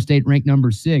night. Iowa State ranked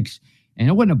number 6, and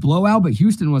it wasn't a blowout, but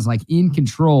Houston was like in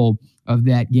control of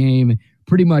that game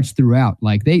pretty much throughout.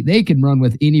 Like they can run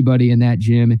with anybody in that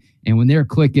gym, and when they're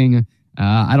clicking,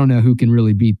 I don't know who can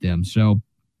really beat them. So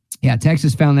yeah,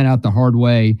 Texas found that out the hard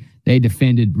way. They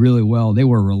defended really well. They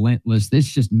were relentless. This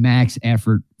is just max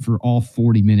effort for all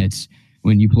 40 minutes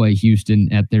when you play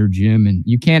Houston at their gym. And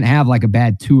you can't have like a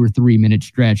bad 2 or 3 minute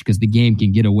stretch because the game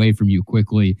can get away from you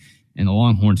quickly. And the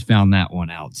Longhorns found that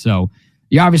one out. So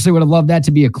you obviously would have loved that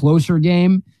to be a closer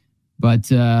game.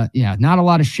 But yeah, not a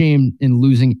lot of shame in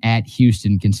losing at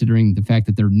Houston, considering the fact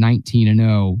that they're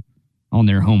 19-0 on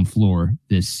their home floor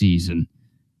this season.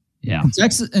 Yeah.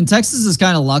 Texas is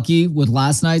kind of lucky with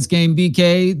last night's game,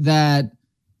 BK, that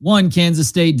one, Kansas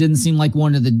State didn't seem like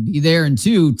wanted to be there. And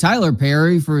two, Tyler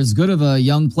Perry, for as good of a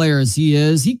young player as he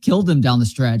is, he killed him down the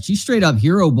stretch. He straight up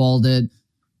hero balled it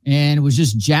and was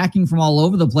just jacking from all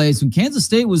over the place when Kansas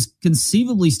State was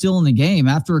conceivably still in the game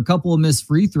after a couple of missed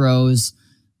free throws.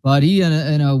 But he,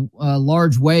 in a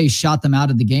large way, shot them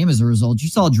out of the game as a result. You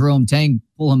saw Jerome Tang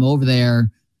pull him over there.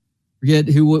 Forget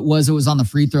who it was on the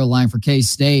free throw line for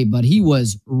K-State, but he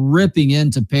was ripping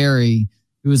into Perry,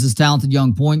 who was this talented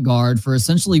young point guard, for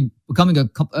essentially becoming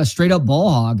a straight-up ball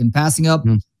hog and passing up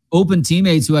open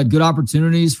teammates who had good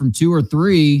opportunities from 2 or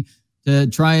 3 to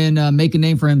try and make a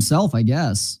name for himself, I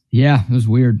guess. Yeah, it was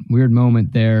weird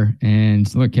moment there.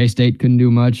 And look, K-State couldn't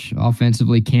do much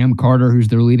offensively. Cam Carter, who's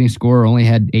their leading scorer, only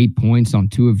had 8 points on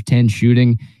 2 of 10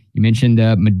 shooting. You mentioned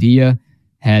Medea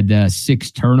had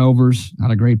 6 turnovers.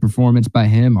 Not a great performance by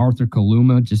him. Arthur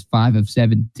Kaluma, just 5 of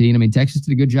 17. I mean, Texas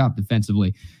did a good job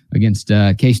defensively against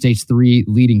K-State's 3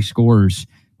 leading scorers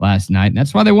last night. And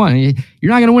that's why they won. You're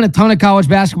not going to win a ton of college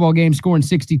basketball games scoring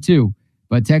 62,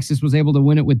 but Texas was able to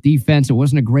win it with defense. It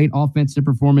wasn't a great offensive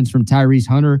performance from Tyrese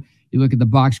Hunter. You look at the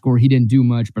box score, he didn't do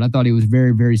much, but I thought he was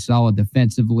very, very solid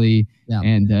defensively. Yeah.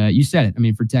 And you said it. I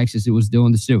mean, for Texas, it was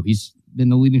Dylan DeSue. He's been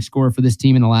the leading scorer for this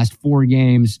team in the last 4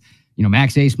 games. You know,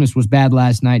 Max Asmus was bad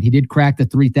last night. He did crack the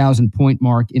 3,000-point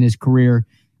mark in his career.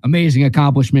 Amazing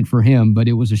accomplishment for him, but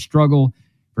it was a struggle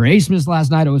for Asmus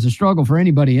last night. It was a struggle for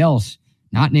anybody else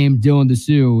not named Dylan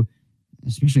DeSue,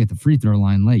 especially at the free throw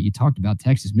line late. You talked about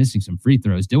Texas missing some free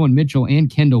throws. Dylan Mitchell and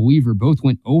Kendall Weaver both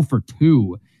went 0 for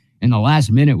 2 in the last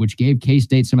minute, which gave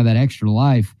K-State some of that extra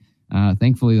life.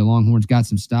 Thankfully, the Longhorns got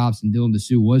some stops, and Dylan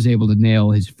DeSue was able to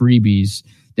nail his freebies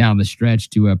down the stretch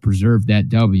to preserve that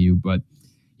W. But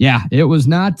yeah, it was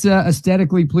not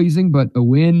aesthetically pleasing, but a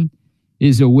win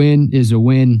is a win is a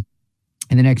win.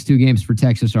 And the next 2 games for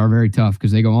Texas are very tough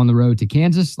because they go on the road to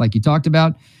Kansas, like you talked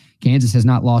about. Kansas has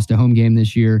not lost a home game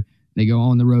this year. They go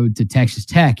on the road to Texas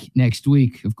Tech next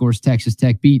week. Of course, Texas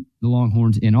Tech beat the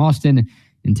Longhorns in Austin,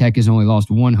 and Tech has only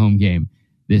lost 1 home game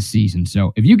this season.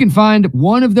 So if you can find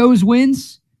one of those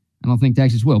wins, I don't think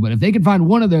Texas will, but if they can find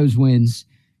one of those wins,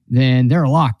 then they're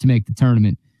locked to make the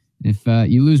tournament. If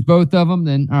you lose both of them,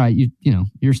 then all right,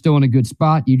 you're still in a good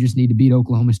spot. You just need to beat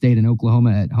Oklahoma State and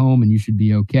Oklahoma at home, and you should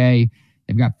be okay.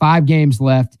 They've got 5 games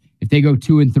left. If they go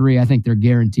 2-3, I think they're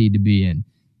guaranteed to be in.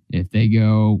 If they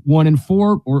go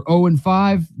 1-4 or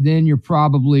 0-5, then you're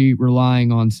probably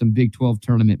relying on some Big 12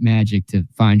 tournament magic to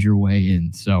find your way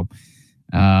in. So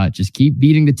just keep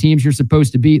beating the teams you're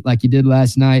supposed to beat like you did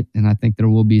last night, and I think there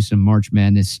will be some March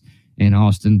Madness in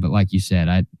Austin. But like you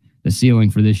said, the ceiling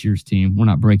for this year's team, we're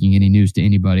not breaking any news to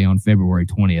anybody on February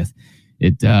 20th,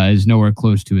 it is nowhere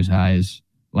close to as high as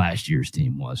last year's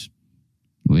team was,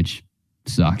 which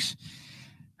sucks.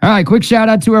 All right, quick shout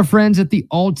out to our friends at the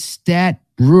Altstat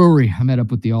Brewery. I met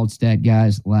up with the Altstat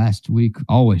guys last week.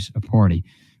 Always a party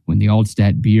when the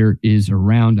Altstat beer is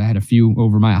around. I had a few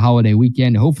over my holiday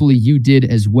weekend. Hopefully you did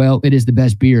as well. It is the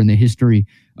best beer in the history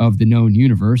of the known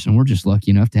universe, and we're just lucky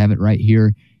enough to have it right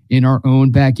here in our own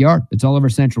backyard. It's all over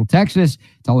Central Texas.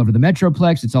 It's all over the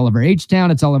Metroplex. It's all over H-Town.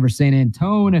 It's all over San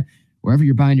Antone. Wherever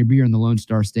you're buying your beer in the Lone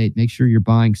Star State, make sure you're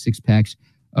buying 6-packs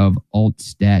of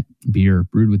Altstat beer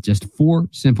brewed with just 4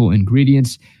 simple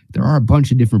ingredients. There are a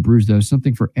bunch of different brews, though,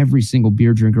 something for every single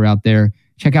beer drinker out there.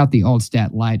 Check out the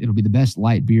Altstat Light. It'll be the best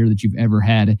light beer that you've ever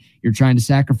had. You're trying to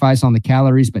sacrifice on the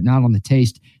calories, but not on the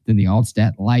taste, then the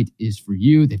Altstat Light is for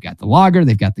you. They've got the lager,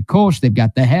 they've got the Kolsch, they've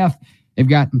got the Hef. They've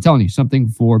got, I'm telling you, something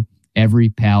for every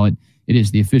palate. It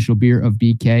is the official beer of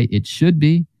BK. It should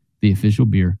be the official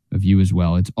beer of you as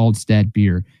well. It's Altstat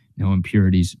beer. No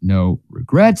impurities, no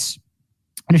regrets.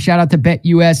 And a shout out to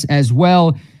BetUS as well.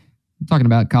 I'm talking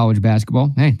about college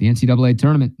basketball. Hey, the NCAA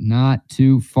tournament, not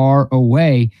too far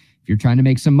away. If you're trying to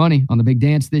make some money on the big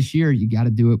dance this year, you got to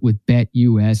do it with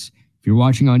BetUS. If you're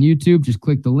watching on YouTube, just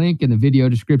click the link in the video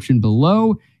description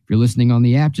below. If you're listening on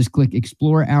the app, just click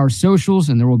Explore Our Socials,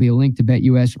 and there will be a link to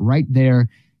BetUS right there.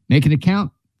 Make an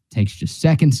account. Takes just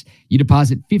seconds. You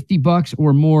deposit $50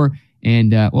 or more,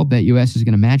 and BetUS is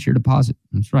going to match your deposit.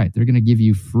 That's right. They're going to give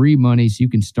you free money so you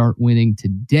can start winning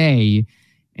today.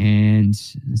 And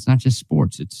it's not just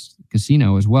sports. It's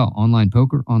casino as well. Online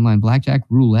poker, online blackjack,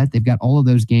 roulette. They've got all of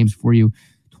those games for you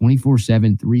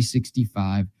 24/7,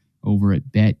 365 over at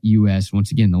BetUS.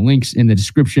 Once again, the link's in the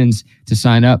descriptions to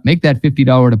sign up. Make that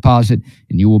 $50 deposit,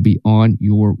 and you will be on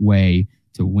your way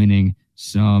to winning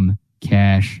some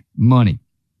cash money.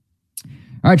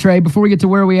 All right, Trey, before we get to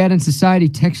where we at in society,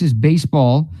 Texas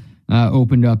baseball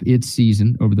opened up its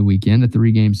season over the weekend, a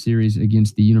 3-game series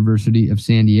against the University of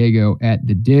San Diego at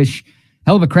the Dish.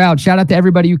 Hell of a crowd. Shout out to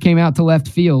everybody who came out to left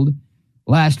field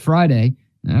last Friday.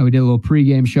 We did a little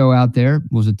pregame show out there.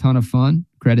 It was a ton of fun.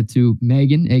 Credit to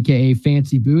Megan, a.k.a.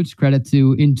 Fancy Boots. Credit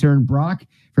to intern Brock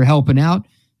for helping out.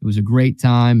 It was a great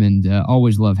time, and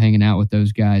always love hanging out with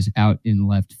those guys out in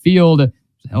left field. It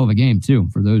was a hell of a game, too,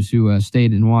 for those who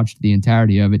stayed and watched the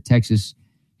entirety of it. Texas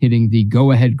hitting the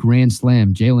go-ahead grand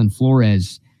slam. Jalen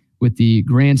Flores with the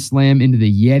grand slam into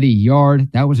the Yeti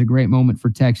yard. That was a great moment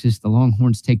for Texas. The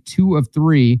Longhorns take 2 of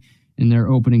 3 in their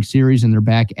opening series, and they're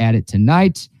back at it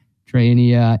tonight. Trey,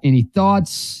 any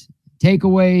thoughts,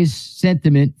 takeaways,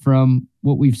 sentiment from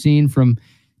what we've seen from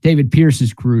David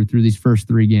Pierce's crew through these first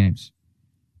 3 games?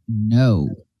 No.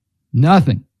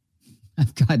 Nothing.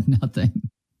 I've got nothing.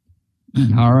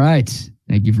 All right.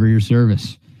 Thank you for your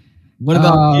service. What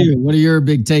about you? What are your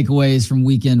big takeaways from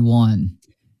weekend 1?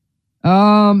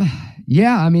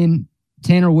 Yeah, I mean,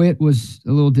 Tanner Witt was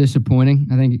a little disappointing.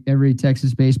 I think every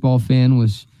Texas baseball fan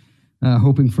was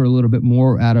hoping for a little bit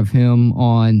more out of him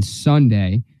on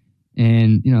Sunday.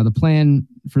 And, the plan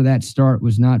for that start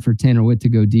was not for Tanner Witt to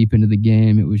go deep into the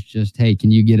game. It was just, hey,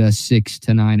 can you get us 6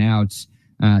 to 9 outs?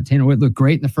 Tanner Witt looked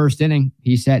great in the first inning.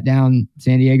 He sat down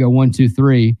San Diego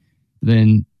 1-2-3,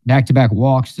 then back-to-back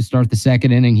walks to start the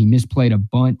second inning. He misplayed a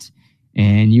bunt,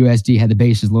 and USD had the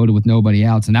bases loaded with nobody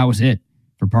outs, and that was it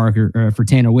for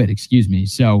Tanner Witt, excuse me.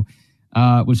 So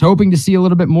was hoping to see a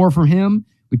little bit more from him.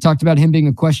 We talked about him being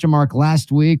a question mark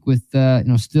last week with,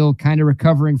 still kind of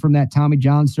recovering from that Tommy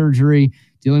John surgery,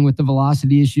 dealing with the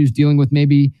velocity issues, dealing with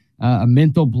maybe a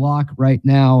mental block right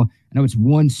now. I know it's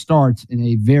 1 start in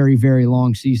a very, very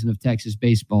long season of Texas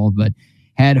baseball, but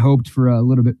had hoped for a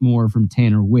little bit more from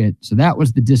Tanner Witt. So that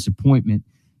was the disappointment.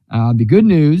 The good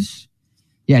news,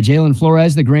 Jalen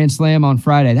Flores, the grand slam on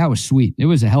Friday, that was sweet. It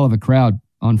was a hell of a crowd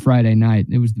on Friday night.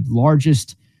 It was the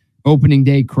largest opening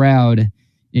day crowd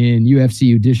in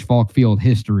UFCU Dish Falk Field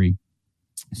history.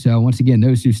 So once again,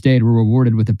 those who stayed were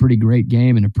rewarded with a pretty great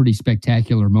game and a pretty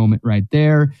spectacular moment right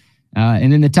there.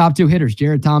 And then the top 2 hitters,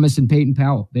 Jared Thomas and Peyton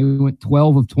Powell, they went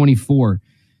 12 of 24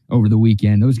 over the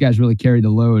weekend. Those guys really carried the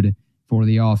load for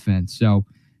the offense. So,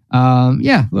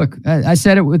 look, I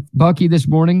said it with Bucky this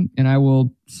morning, and I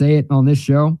will say it on this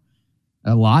show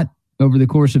a lot over the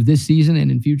course of this season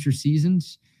and in future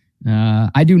seasons.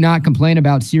 I do not complain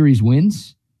about series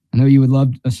wins. I know you would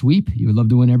love a sweep. You would love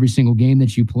to win every single game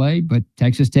that you play, but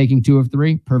Texas taking 2 of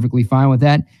 3, perfectly fine with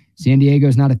that. San Diego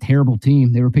is not a terrible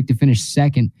team. They were picked to finish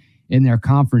 2nd in their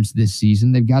conference this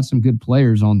season. They've got some good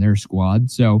players on their squad,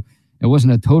 so it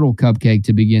wasn't a total cupcake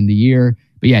to begin the year.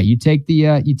 But you take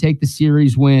the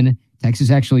series win. Texas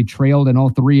actually trailed in all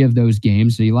 3 of those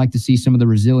games, so you like to see some of the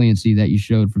resiliency that you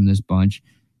showed from this bunch.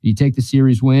 You take the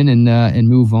series win and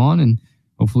move on, and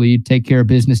hopefully you take care of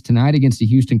business tonight against a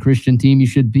Houston Christian team you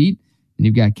should beat. And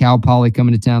you've got Cal Poly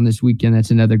coming to town this weekend.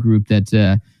 That's another group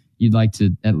that you'd like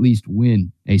to at least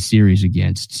win a series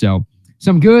against. So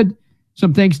some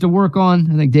things to work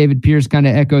on. I think David Pierce kind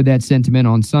of echoed that sentiment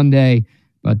on Sunday.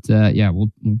 But, we'll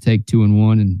take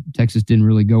 2-1. And Texas didn't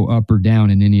really go up or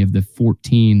down in any of the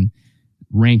 14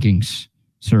 rankings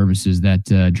services that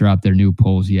dropped their new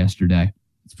polls yesterday.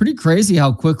 It's pretty crazy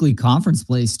how quickly conference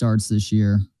play starts this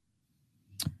year.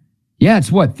 Yeah, it's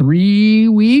 3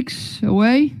 weeks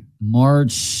away?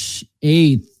 March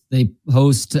 8th,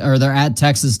 they're at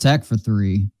Texas Tech for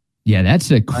 3. Yeah,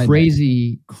 that's a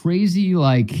crazy,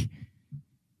 like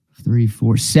 3,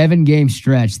 4, 7 game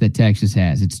stretch that Texas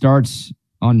has. It starts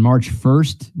on March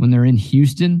 1st when they're in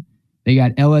Houston. They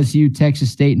got LSU, Texas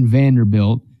State, and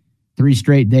Vanderbilt, 3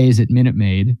 straight days at Minute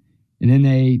Maid. And then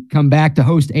they come back to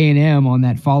host A&M on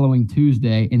that following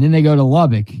Tuesday. And then they go to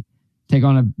Lubbock, take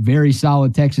on a very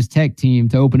solid Texas Tech team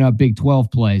to open up Big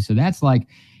 12 play. So that's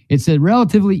it's a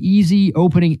relatively easy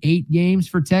opening 8 games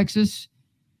for Texas.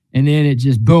 And then it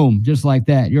just, boom, just like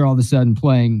that, you're all of a sudden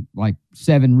playing like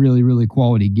 7 really, really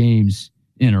quality games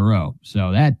in a row.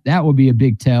 So that will be a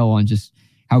big tell on just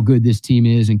how good this team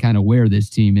is and kind of where this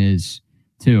team is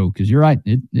too. Because you're right,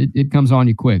 it comes on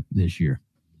you quick this year.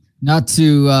 Not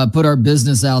to put our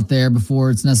business out there before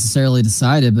it's necessarily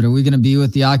decided, but are we going to be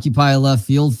with the Occupy Left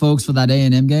Field folks for that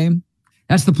A&M game?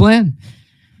 That's the plan.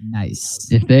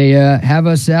 Nice. If they have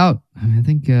us out, I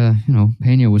think,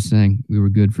 Pena was saying we were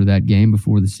good for that game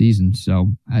before the season.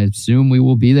 So I assume we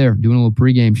will be there doing a little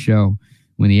pregame show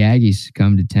when the Aggies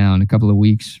come to town a couple of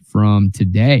weeks from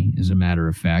today, as a matter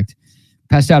of fact.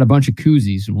 Passed out a bunch of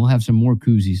koozies, and we'll have some more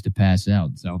koozies to pass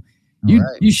out. So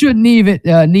you shouldn't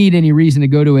need any reason to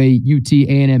go to a UT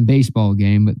A&M baseball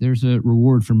game, but there's a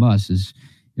reward from us as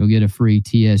you'll get a free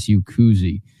TSU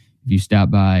koozie if you stop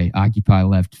by Occupy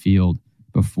Left Field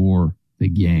before the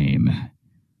game.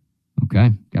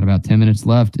 Okay, got about 10 minutes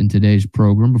left in today's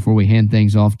program before we hand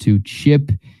things off to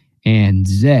Chip and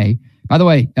Zay. By the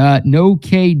way, no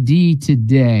KD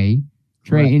today.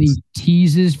 Trey, Any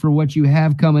teases for what you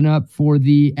have coming up for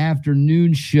the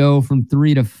afternoon show from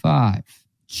 3 to 5?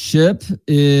 Chip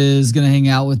is going to hang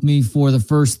out with me for the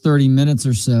first 30 minutes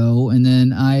or so, and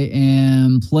then I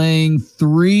am playing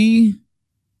 3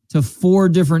 to 4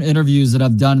 different interviews that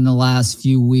I've done in the last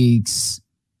few weeks,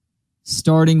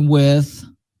 starting with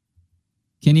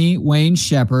Kenny Wayne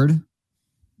Shepherd,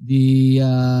 the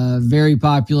very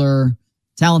popular,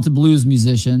 talented blues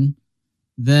musician.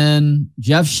 Then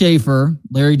Jeff Schaefer,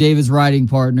 Larry David's writing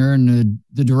partner and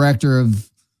the director of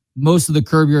most of the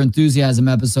Curb Your Enthusiasm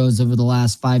episodes over the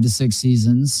last 5 to 6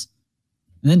 seasons.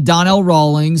 And then Donnell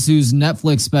Rawlings, whose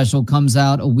Netflix special comes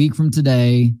out a week from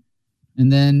today.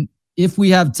 And then, if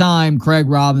we have time, Craig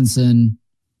Robinson.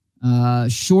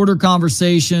 Shorter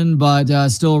conversation, but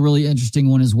still a really interesting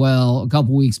one as well. A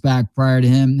couple weeks back prior to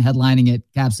him headlining at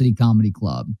Cap City Comedy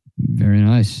Club. Very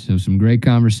nice. So some great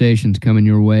conversations coming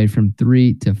your way from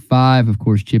 3 to 5. Of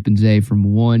course, Chip and Zay from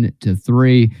 1 to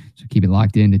 3. So keep it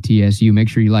locked into TSU. Make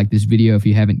sure you like this video if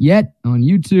you haven't yet on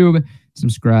YouTube.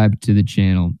 Subscribe to the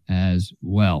channel as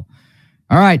well.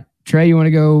 All right, Trey, you want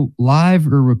to go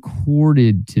live or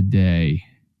recorded today?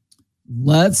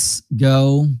 Let's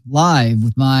go live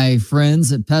with my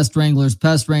friends at Pest Wranglers.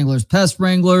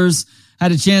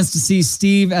 Had a chance to see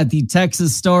Steve at the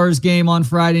Texas Stars game on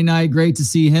Friday night. Great to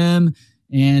see him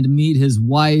and meet his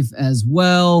wife as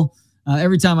well.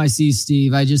 Every time I see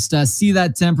Steve, I just see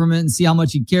that temperament and see how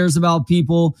much he cares about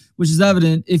people, which is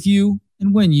evident if you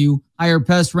and when you hire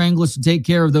Pest Wranglers to take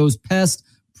care of those pest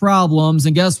problems.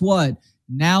 And guess what?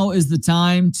 Now is the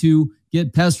time to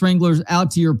get Pest Wranglers out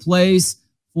to your place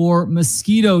for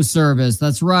mosquito service.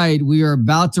 That's right. We are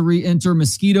about to re-enter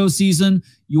mosquito season.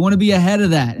 You want to be ahead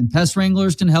of that, and Pest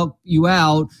Wranglers can help you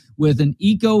out with an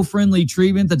eco-friendly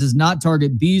treatment that does not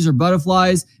target bees or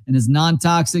butterflies and is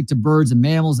non-toxic to birds and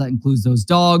mammals. That includes those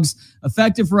dogs.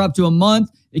 Effective for up to a month.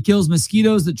 It kills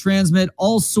mosquitoes that transmit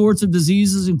all sorts of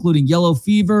diseases, including yellow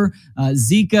fever,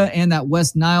 Zika, and that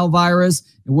West Nile virus.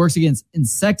 It works against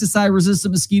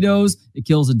insecticide-resistant mosquitoes. It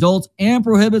kills adults and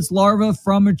prohibits larvae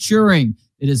from maturing.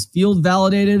 It is field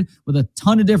validated with a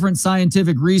ton of different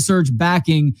scientific research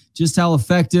backing just how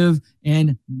effective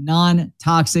and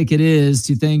non-toxic it is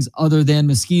to things other than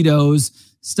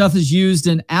mosquitoes. Stuff is used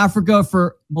in Africa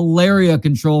for malaria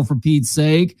control, for Pete's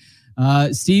sake.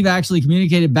 Steve actually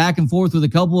communicated back and forth with a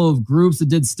couple of groups that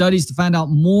did studies to find out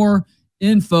more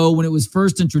info when it was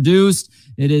first introduced.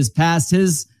 It has passed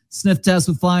his sniff test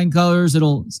with flying colors.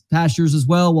 It'll pass yours as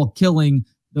well while killing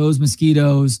those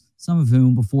mosquitoes, some of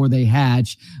whom before they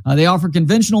hatch. They offer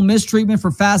conventional mist treatment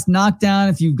for fast knockdown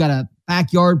if you've got a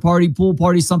backyard party, pool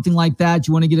party, something like that.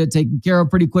 You want to get it taken care of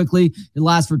pretty quickly. It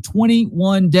lasts for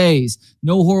 21 days.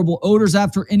 No horrible odors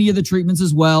after any of the treatments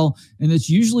as well. And it's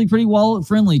usually pretty wallet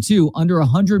friendly too, under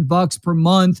 $100 per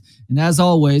month. And as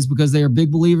always, because they are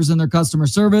big believers in their customer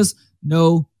service,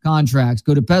 no contracts.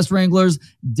 Go to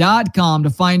pestwranglers.com to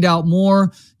find out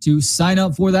more, to sign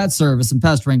up for that service. And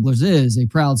Pest Wranglers is a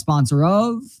proud sponsor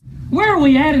of... Where are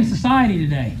we at in society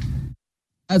today?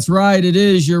 That's right. It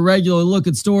is your regular look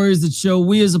at stories that show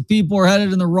we as a people are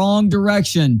headed in the wrong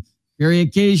direction. Very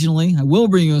occasionally, I will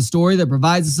bring you a story that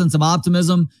provides a sense of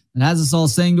optimism that has us all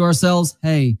saying to ourselves,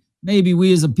 hey, maybe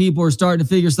we as a people are starting to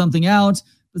figure something out.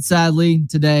 But sadly,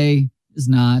 today is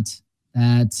not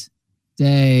that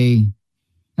day.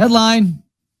 Headline: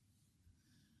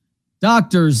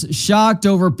 Doctors shocked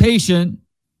over patient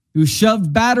who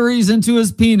shoved batteries into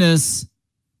his penis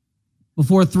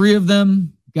before 3 of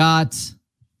them got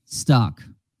stuck.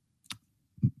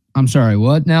 I'm sorry,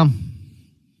 what now?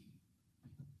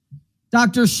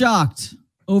 Doctor shocked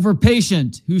over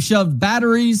patient who shoved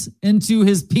batteries into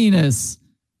his penis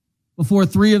before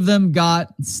 3 of them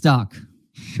got stuck.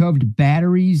 Shoved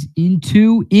batteries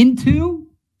into?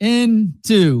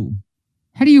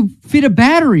 How do you fit a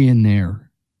battery in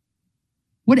there?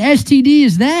 What STD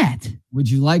is that? Would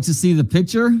you like to see the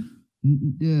picture?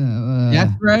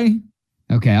 X-ray?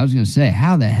 Okay, I was going to say,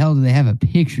 how the hell do they have a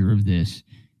picture of this?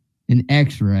 An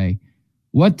X-ray.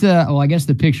 What, I guess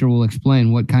the picture will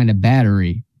explain what kind of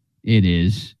battery it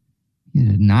is.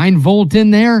 9 volt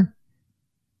in there?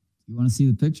 You want to see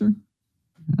the picture?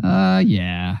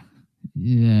 Yeah.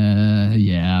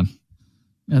 Yeah,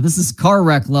 this is car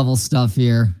wreck level stuff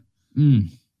here. All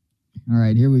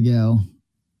right, here we go.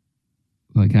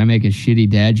 Well, can I make a shitty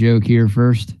dad joke here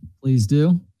first? Please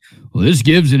do. Well, this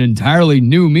gives an entirely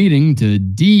new meaning to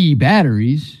D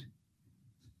batteries.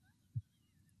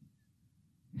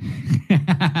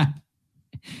 It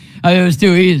was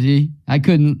too easy. I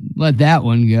couldn't let that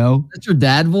one go. That's your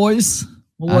dad voice?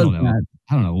 What was that?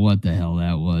 I don't know what the hell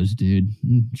that was, dude.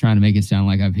 I'm trying to make it sound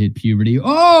like I've hit puberty.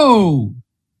 Oh,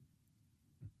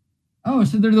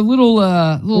 so they're the little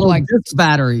like disc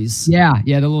batteries. Yeah,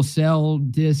 the little cell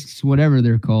discs, whatever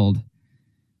they're called.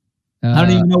 I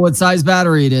don't even know what size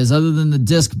battery it is other than the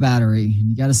disc battery.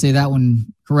 You got to say that one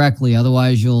correctly.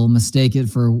 Otherwise, you'll mistake it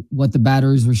for what the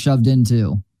batteries were shoved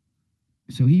into.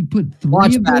 So he put 3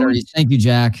 Watch of batteries. Those? Thank you,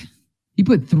 Jack. He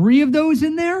put 3 of those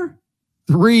in there?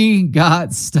 3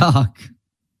 got stuck.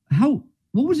 What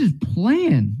was his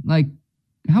plan? Like,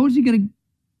 how was he going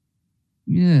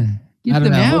to get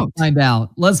them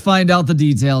out? Let's find out the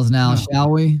details now, shall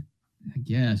we? I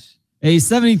guess. A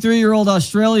 73-year-old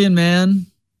Australian man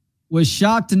was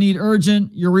shocked to need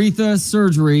urgent urethra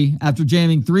surgery after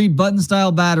jamming 3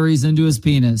 button-style batteries into his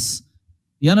penis.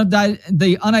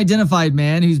 The unidentified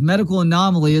man, whose medical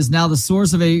anomaly is now the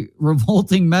source of a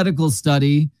revolting medical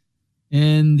study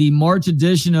in the March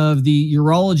edition of the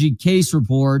Urology Case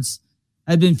Reports,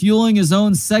 had been fueling his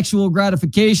own sexual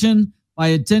gratification by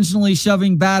intentionally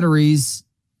shoving batteries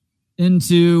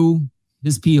into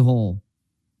his pee hole.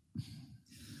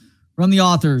 From the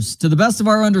authors, to the best of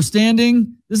our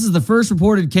understanding, this is the first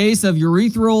reported case of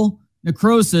urethral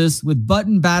necrosis with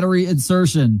button battery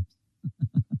insertion.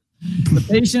 The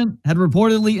patient had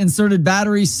reportedly inserted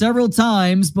batteries several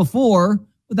times before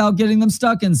without getting them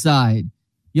stuck inside.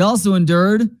 He also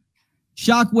endured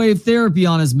shockwave therapy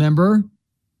on his member.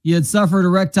 He had suffered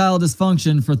erectile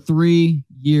dysfunction for 3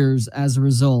 years as a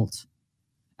result.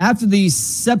 After the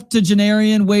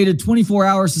septuagenarian waited 24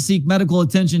 hours to seek medical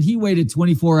attention, he waited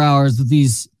 24 hours with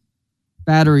these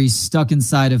batteries stuck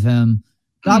inside of him.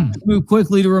 Doctors moved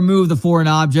quickly to remove the foreign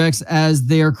objects as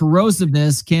their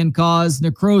corrosiveness can cause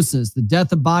necrosis, the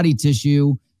death of body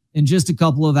tissue, in just a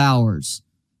couple of hours.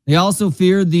 They also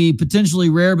feared the potentially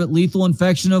rare but lethal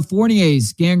infection of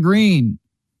Fournier's gangrene.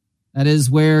 That is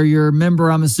where your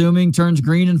member, I'm assuming, turns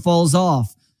green and falls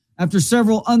off. After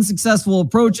several unsuccessful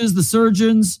approaches, the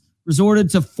surgeons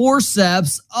resorted to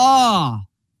forceps.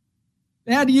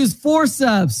 They had to use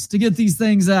forceps to get these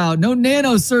things out. No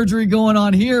nano surgery going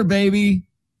on here, baby.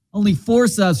 Only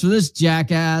forceps for this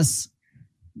jackass.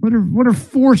 What are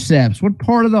forceps? What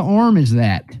part of the arm is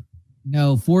that?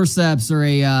 No, forceps are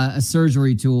a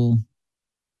surgery tool.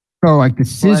 Oh, like the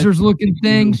scissors looking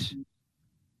things?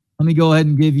 Let me go ahead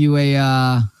and give you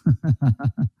an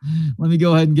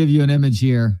image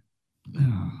here.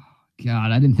 Oh,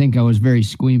 God, I didn't think I was very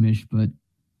squeamish, but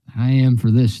I am for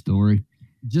this story.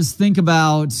 Just think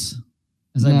about,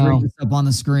 as I bring this up on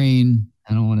the screen.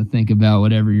 I don't want to think about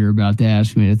whatever you're about to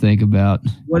ask me to think about.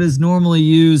 What is normally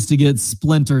used to get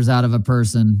splinters out of a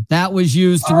person? That was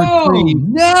used to retrieve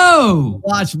no!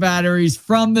 watch batteries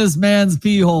from this man's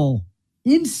pee hole.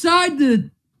 Inside the...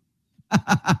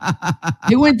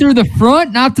 It went through the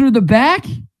front, not through the back?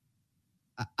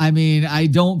 I mean, I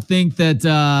don't think that...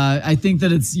 I think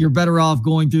that you're better off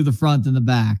going through the front than the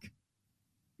back.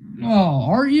 Oh,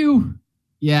 are you?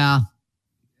 Yeah.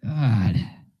 God.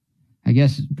 I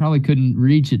guess probably couldn't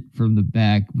reach it from the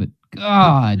back, but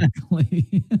God.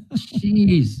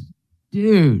 Jeez.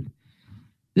 Dude.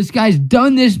 This guy's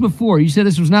done this before. You said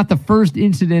this was not the first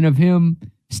incident of him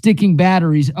sticking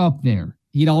batteries up there.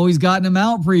 He'd always gotten them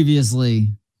out previously.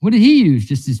 What did he use?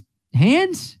 Just his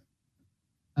hands?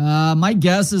 My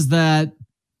guess is that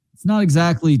it's not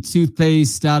exactly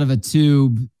toothpaste out of a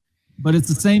tube, but it's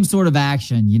the same sort of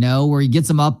action, you know, where he gets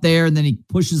them up there and then he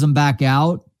pushes them back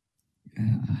out.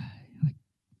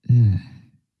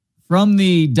 From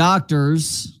the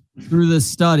doctors through this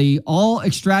study, all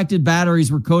extracted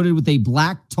batteries were coated with a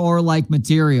black tar-like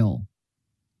material.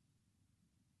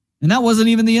 And that wasn't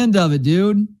even the end of it,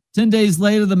 dude. 10 days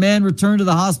later, the man returned to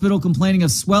the hospital complaining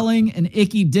of swelling and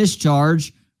icky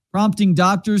discharge, prompting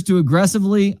doctors to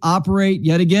aggressively operate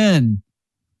yet again.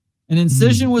 An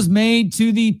incision was made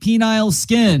to the penile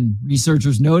skin,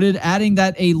 researchers noted, adding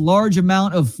that a large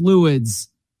amount of fluids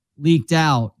leaked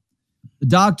out. The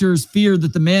doctors feared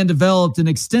that the man developed an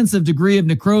extensive degree of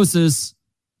necrosis.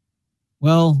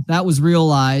 Well, that was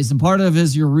realized, and part of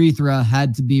his urethra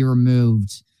had to be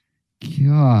removed.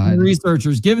 God.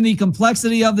 Researchers, given the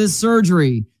complexity of this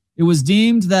surgery, it was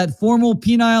deemed that formal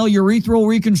penile urethral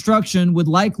reconstruction would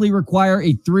likely require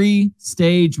a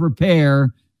 3-stage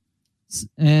repair.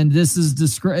 And this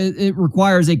is it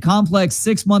requires a complex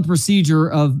 6-month procedure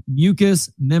of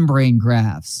mucous membrane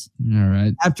grafts. All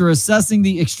right. After assessing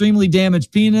the extremely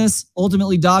damaged penis,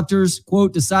 ultimately doctors,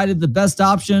 quote, decided the best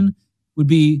option would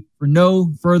be for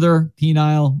no further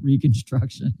penile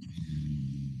reconstruction.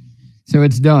 So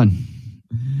it's done.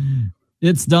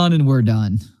 It's done and we're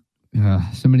done.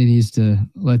 Somebody needs to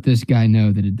let this guy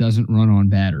know that it doesn't run on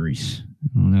batteries.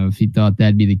 I don't know if he thought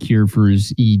that'd be the cure for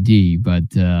his ED, but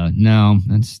no,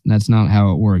 that's not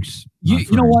how it works. You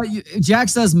know what? Jack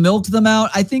says milked them out.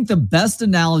 I think the best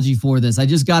analogy for this, I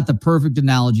just got the perfect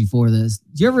analogy for this.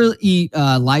 Did you ever eat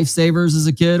Lifesavers as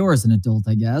a kid or as an adult,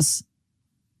 I guess?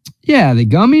 Yeah, the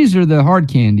gummies or the hard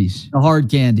candies? The hard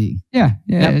candy. Yeah.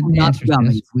 Not the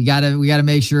gummies. We gotta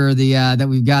make sure that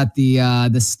we've got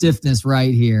the stiffness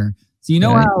right here. So you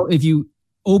know how if you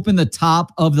open the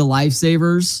top of the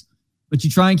Lifesavers, but you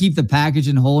try and keep the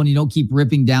packaging whole and you don't keep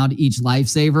ripping down to each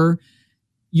Lifesaver,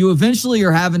 you eventually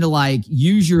are having to like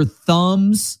use your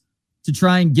thumbs to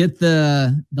try and get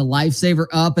the Lifesaver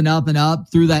up and up and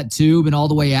up through that tube and all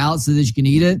the way out so that you can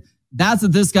eat it. That's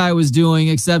what this guy was doing,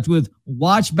 except with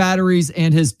watch batteries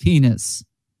and his penis.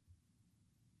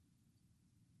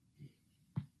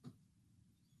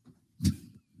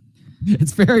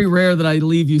 It's very rare that I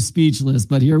leave you speechless,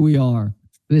 but here we are.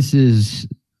 This is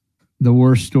the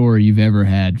worst story you've ever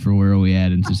had for where are we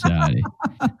at in society.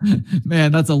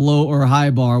 Man, that's a low or high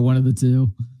bar, one of the two.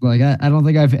 Like, I don't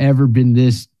think I've ever been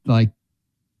this, like,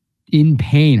 in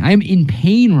pain. I'm in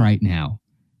pain right now.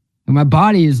 And my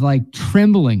body is, like,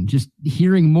 trembling just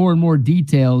hearing more and more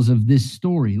details of this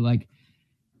story. Like,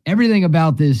 everything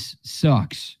about this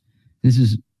sucks. This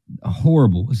is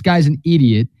horrible. This guy's an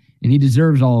idiot, and he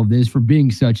deserves all of this for being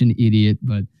such an idiot.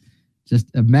 But just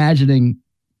imagining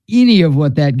any of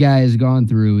what that guy has gone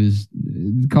through is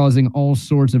causing all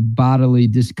sorts of bodily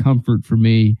discomfort for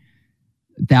me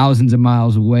thousands of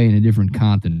miles away in a different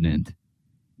continent.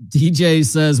 DJ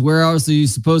says, where else are you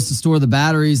supposed to store the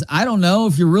batteries? I don't know.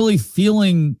 If you're really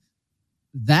feeling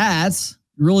that,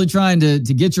 you're really trying to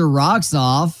get your rocks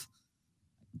off,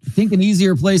 I think an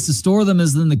easier place to store them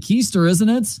is in the keister, isn't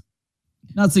it?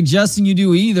 Not suggesting you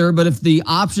do either, but if the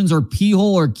options are pee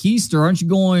hole or keister, aren't you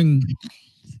going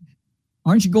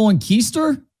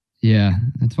keister? Yeah,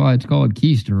 that's why it's called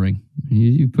keistering.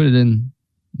 You put it in,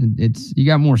 you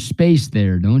got more space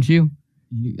there, don't you?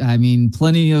 I mean,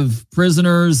 plenty of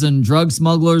prisoners and drug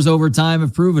smugglers over time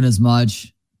have proven as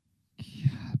much.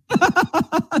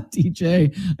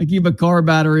 DJ, I keep a car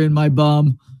battery in my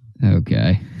bum.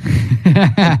 Okay.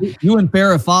 You and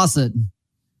Farrah Fawcett.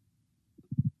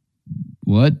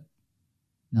 What?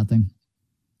 Nothing.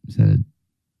 Is that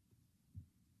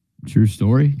a true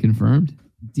story? Confirmed?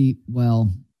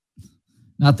 Well,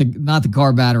 not the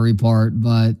car battery part,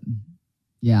 but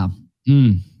yeah.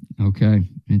 Okay.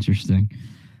 Interesting.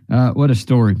 What a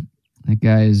story. That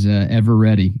guy is ever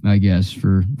ready, I guess,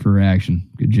 for action.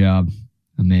 Good job.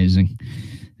 Amazing.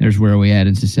 There's where we at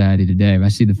in society today. I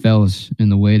see the fellas in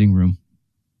the waiting room.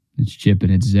 It's Chip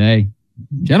and it's Zay.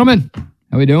 Gentlemen,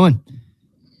 how we doing?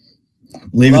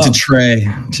 Leave it to Trey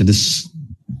to just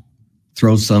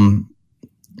throw some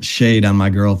shade on my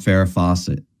girl, Farrah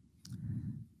Fawcett.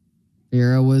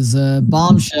 Farrah was a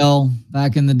bombshell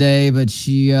back in the day, but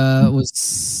she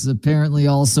was apparently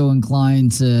also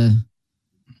inclined to.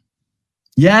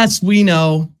 Yes, we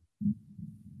know.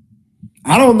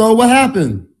 I don't know what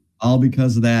happened. All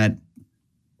because of that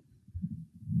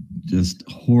just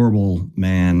horrible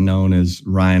man known as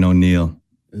Ryan O'Neal.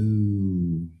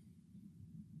 Ooh.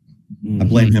 I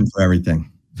blame him for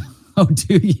everything. Oh,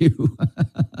 do you?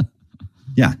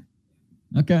 Yeah.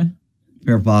 Okay.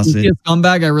 Farrah Fawcett. Is he a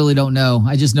scumbag? I really don't know.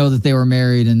 I just know that they were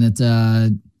married and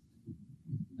that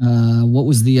what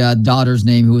was the daughter's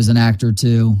name who was an actor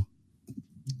too?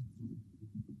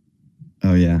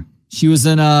 Oh yeah. She was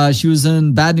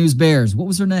in Bad News Bears. What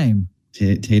was her name?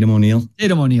 Tatum O'Neal.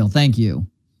 Tatum O'Neal. Thank you.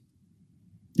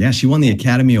 Yeah, she won the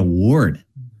Academy Award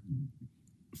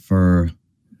for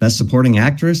Best Supporting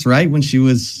Actress, right? When she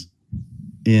was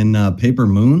in Paper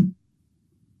Moon.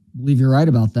 I believe you're right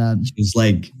about that. She was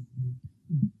like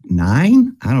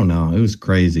 9? I don't know. It was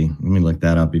crazy. Let me look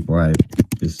that up before I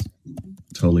just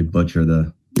totally butcher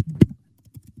the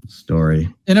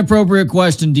story. Inappropriate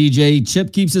question, DJ.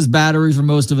 Chip keeps his batteries, or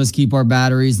most of us keep our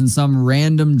batteries, in some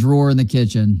random drawer in the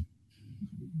kitchen.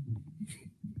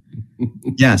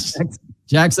 Yes.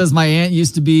 Jack says, my aunt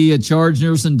used to be a charge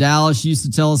nurse in Dallas. She used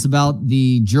to tell us about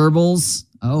the gerbils.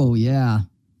 Oh, yeah.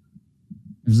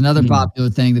 There's another popular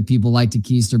thing that people like to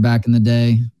keister back in the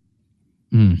day.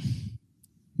 Yeah,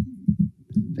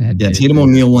 Tatum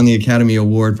O'Neal won the Academy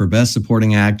Award for Best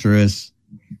Supporting Actress.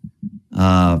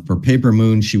 For Paper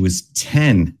Moon, she was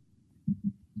 10.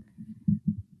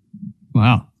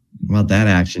 Wow. How about that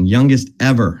action? Youngest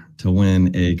ever to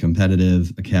win a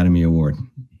competitive Academy Award.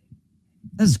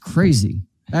 That's crazy.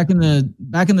 Back in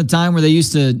the time where they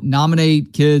used to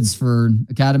nominate kids for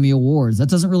Academy Awards, that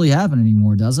doesn't really happen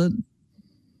anymore, does it?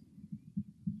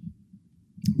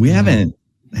 We haven't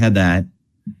had that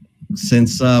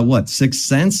since Sixth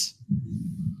Sense?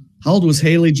 How old was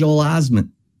Haley Joel Osment?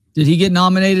 Did he get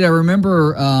nominated? I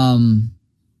remember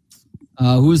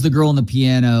who was the girl on the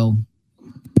piano?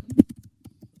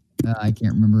 I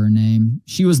can't remember her name.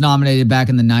 She was nominated back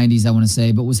in the 90s, I want to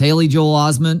say. But was Haley Joel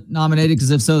Osment nominated?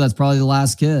 Because if so, that's probably the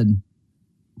last kid.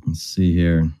 Let's see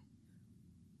here.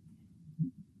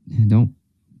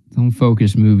 Don't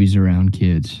focus movies around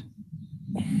kids.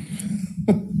 I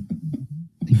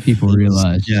think people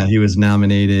realize. Yeah, he was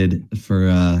nominated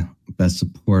for Best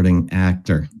Supporting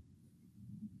Actor.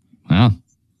 Wow.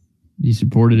 He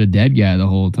supported a dead guy the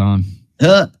whole time.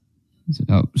 Oh,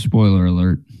 spoiler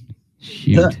alert.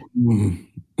 Shoot.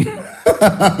 Hey,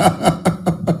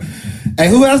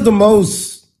 who has the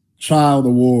most child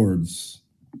awards?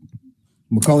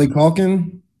 Macaulay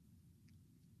Culkin?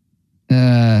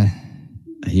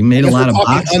 He made a lot of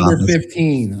box under office.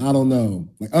 15. I don't know.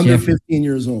 Like under 15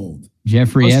 years old.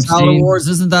 Jeffrey Epstein. Child awards,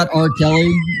 isn't that R.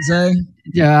 Kelly, Zay?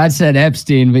 Yeah, I said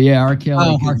Epstein, but yeah, R.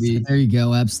 Kelly. There you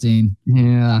go, Epstein.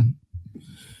 Yeah.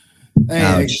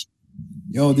 Hey,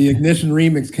 yo, the Ignition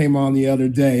remix came on the other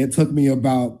day. It took me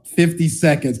about 50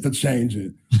 seconds to change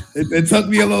it. It took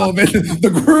me a little bit.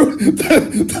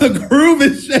 The groove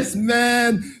is just,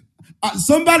 man.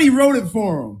 Somebody wrote it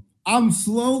for him. I'm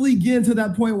slowly getting to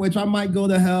that point which I might go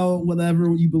to hell,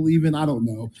 whatever you believe in. I don't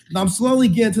know. But I'm slowly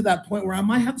getting to that point where I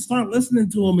might have to start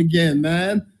listening to him again,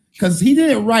 man. Because he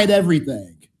didn't write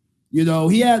everything. You know,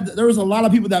 there was a lot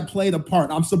of people that played a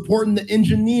part. I'm supporting the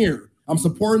engineer. I'm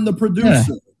supporting the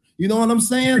producer. Yeah. You know what I'm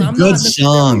saying? Good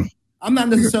song. I'm not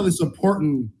necessarily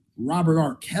supporting Robert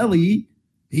R. Kelly.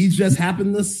 He just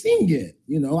happened to sing it.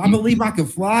 You know, I Believe I Can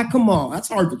Fly. Come on. That's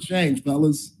hard to change,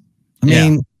 fellas. I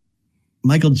mean,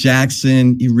 Michael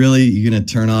Jackson, you're going to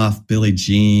turn off Billie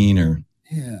Jean or.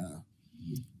 Yeah.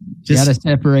 You got to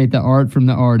separate the art from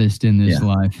the artist in this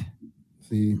life.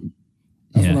 See,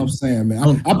 that's what I'm saying,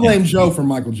 man. I blame Joe for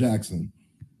Michael Jackson.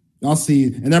 Y'all see,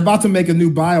 and they're about to make a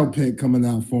new biopic coming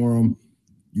out for him.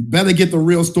 You better get the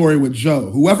real story with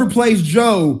Joe. Whoever plays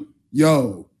Joe,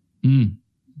 you're gonna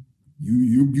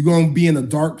be in a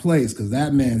dark place because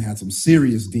that man had some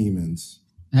serious demons.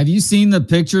 Have you seen the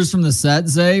pictures from the set,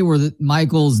 Zay, where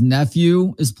Michael's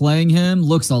nephew is playing him?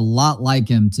 Looks a lot like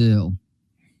him too.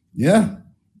 Yeah,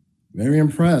 very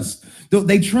impressed.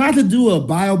 They tried to do a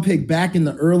biopic back in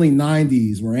the early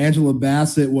 90s where Angela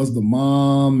Bassett was the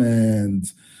mom and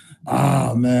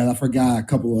I forgot a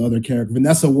couple of other characters.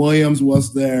 Vanessa Williams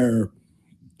was their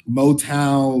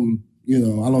Motown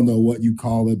I don't know what you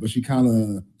call it, but she kind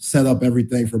of set up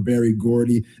everything for Berry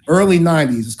Gordy. Early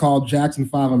 90s. It's called Jackson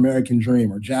 5 American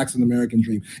Dream or Jackson American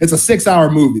Dream. It's a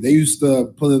 6-hour movie. They used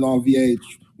to put it on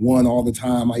VH1 all the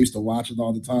time. I used to watch it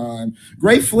all the time.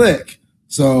 Great flick.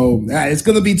 So it's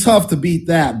going to be tough to beat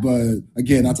that. But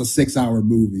again, that's a 6-hour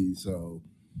movie. So,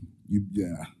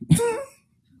 yeah.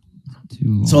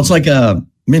 So it's like a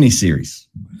mini series.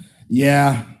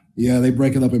 Yeah. Yeah, they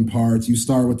break it up in parts. You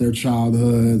start with their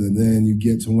childhood, and then you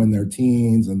get to when they're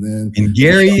teens, and then in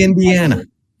Gary, Indiana.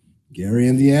 Gary,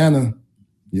 Indiana.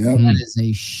 Yep. That is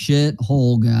a shit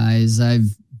hole, guys. I've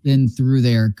been through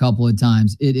there a couple of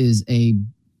times. It is a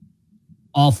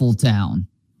awful town.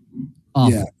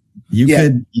 Awful. Yeah.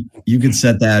 You could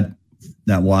set that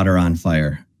water on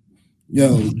fire.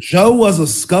 Yo, Joe was a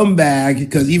scumbag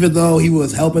because even though he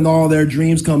was helping all their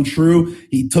dreams come true,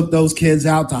 he took those kids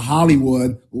out to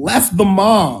Hollywood, left the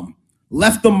mom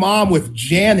with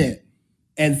Janet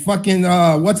and fucking,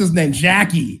 what's his name?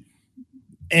 Jackie.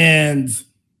 And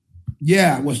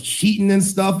yeah, was cheating and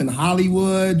stuff in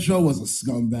Hollywood. Joe was a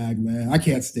scumbag, man. I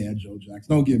can't stand Joe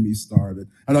Jackson. Don't get me started.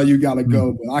 I know you got to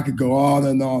go, but I could go on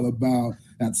and on about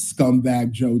that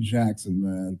scumbag Joe Jackson,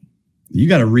 man. You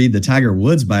got to read the Tiger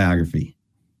Woods biography.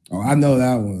 Oh, I know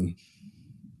that one.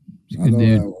 That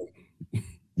one.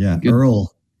 Yeah, good.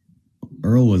 Earl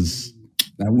was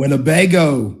that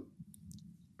Winnebago.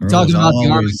 Talking about the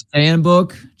Army fan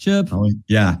book, Chip. Oh,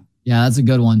 yeah, that's a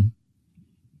good one.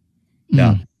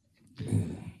 Yeah,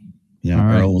 yeah. All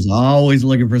right. Earl was always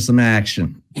looking for some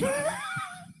action.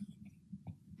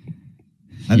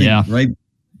 I think right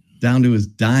down to his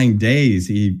dying days,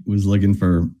 he was looking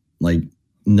for like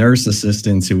nurse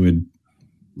assistants who would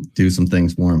do some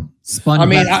things for him.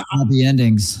 The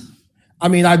endings. I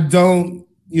mean, I don't,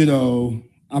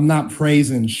 I'm not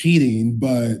praising cheating,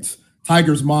 but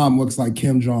Tiger's mom looks like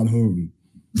Kim Jong-un.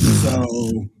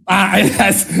 So I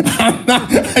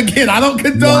don't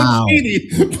condone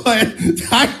cheating, but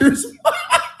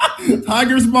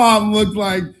Tiger's mom looked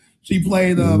like she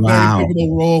played a very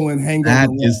pivotal role in Hangover. That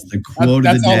is the quote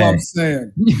of the day. That's all I'm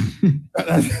saying.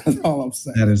 That's all I'm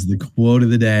saying. That is the quote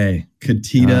of the day.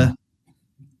 Katita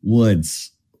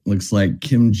Woods looks like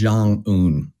Kim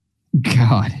Jong-un.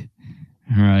 God.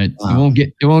 All right. Wow.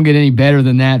 It won't get any better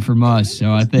than that from us.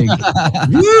 So I think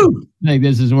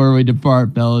this is where we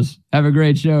depart, fellas. Have a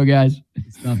great show, guys.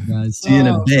 Good stuff, guys. See you in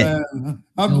a bit. Man.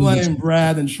 I blame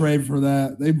Brad and Trey for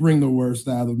that. They bring the worst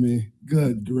out of me.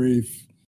 Good grief.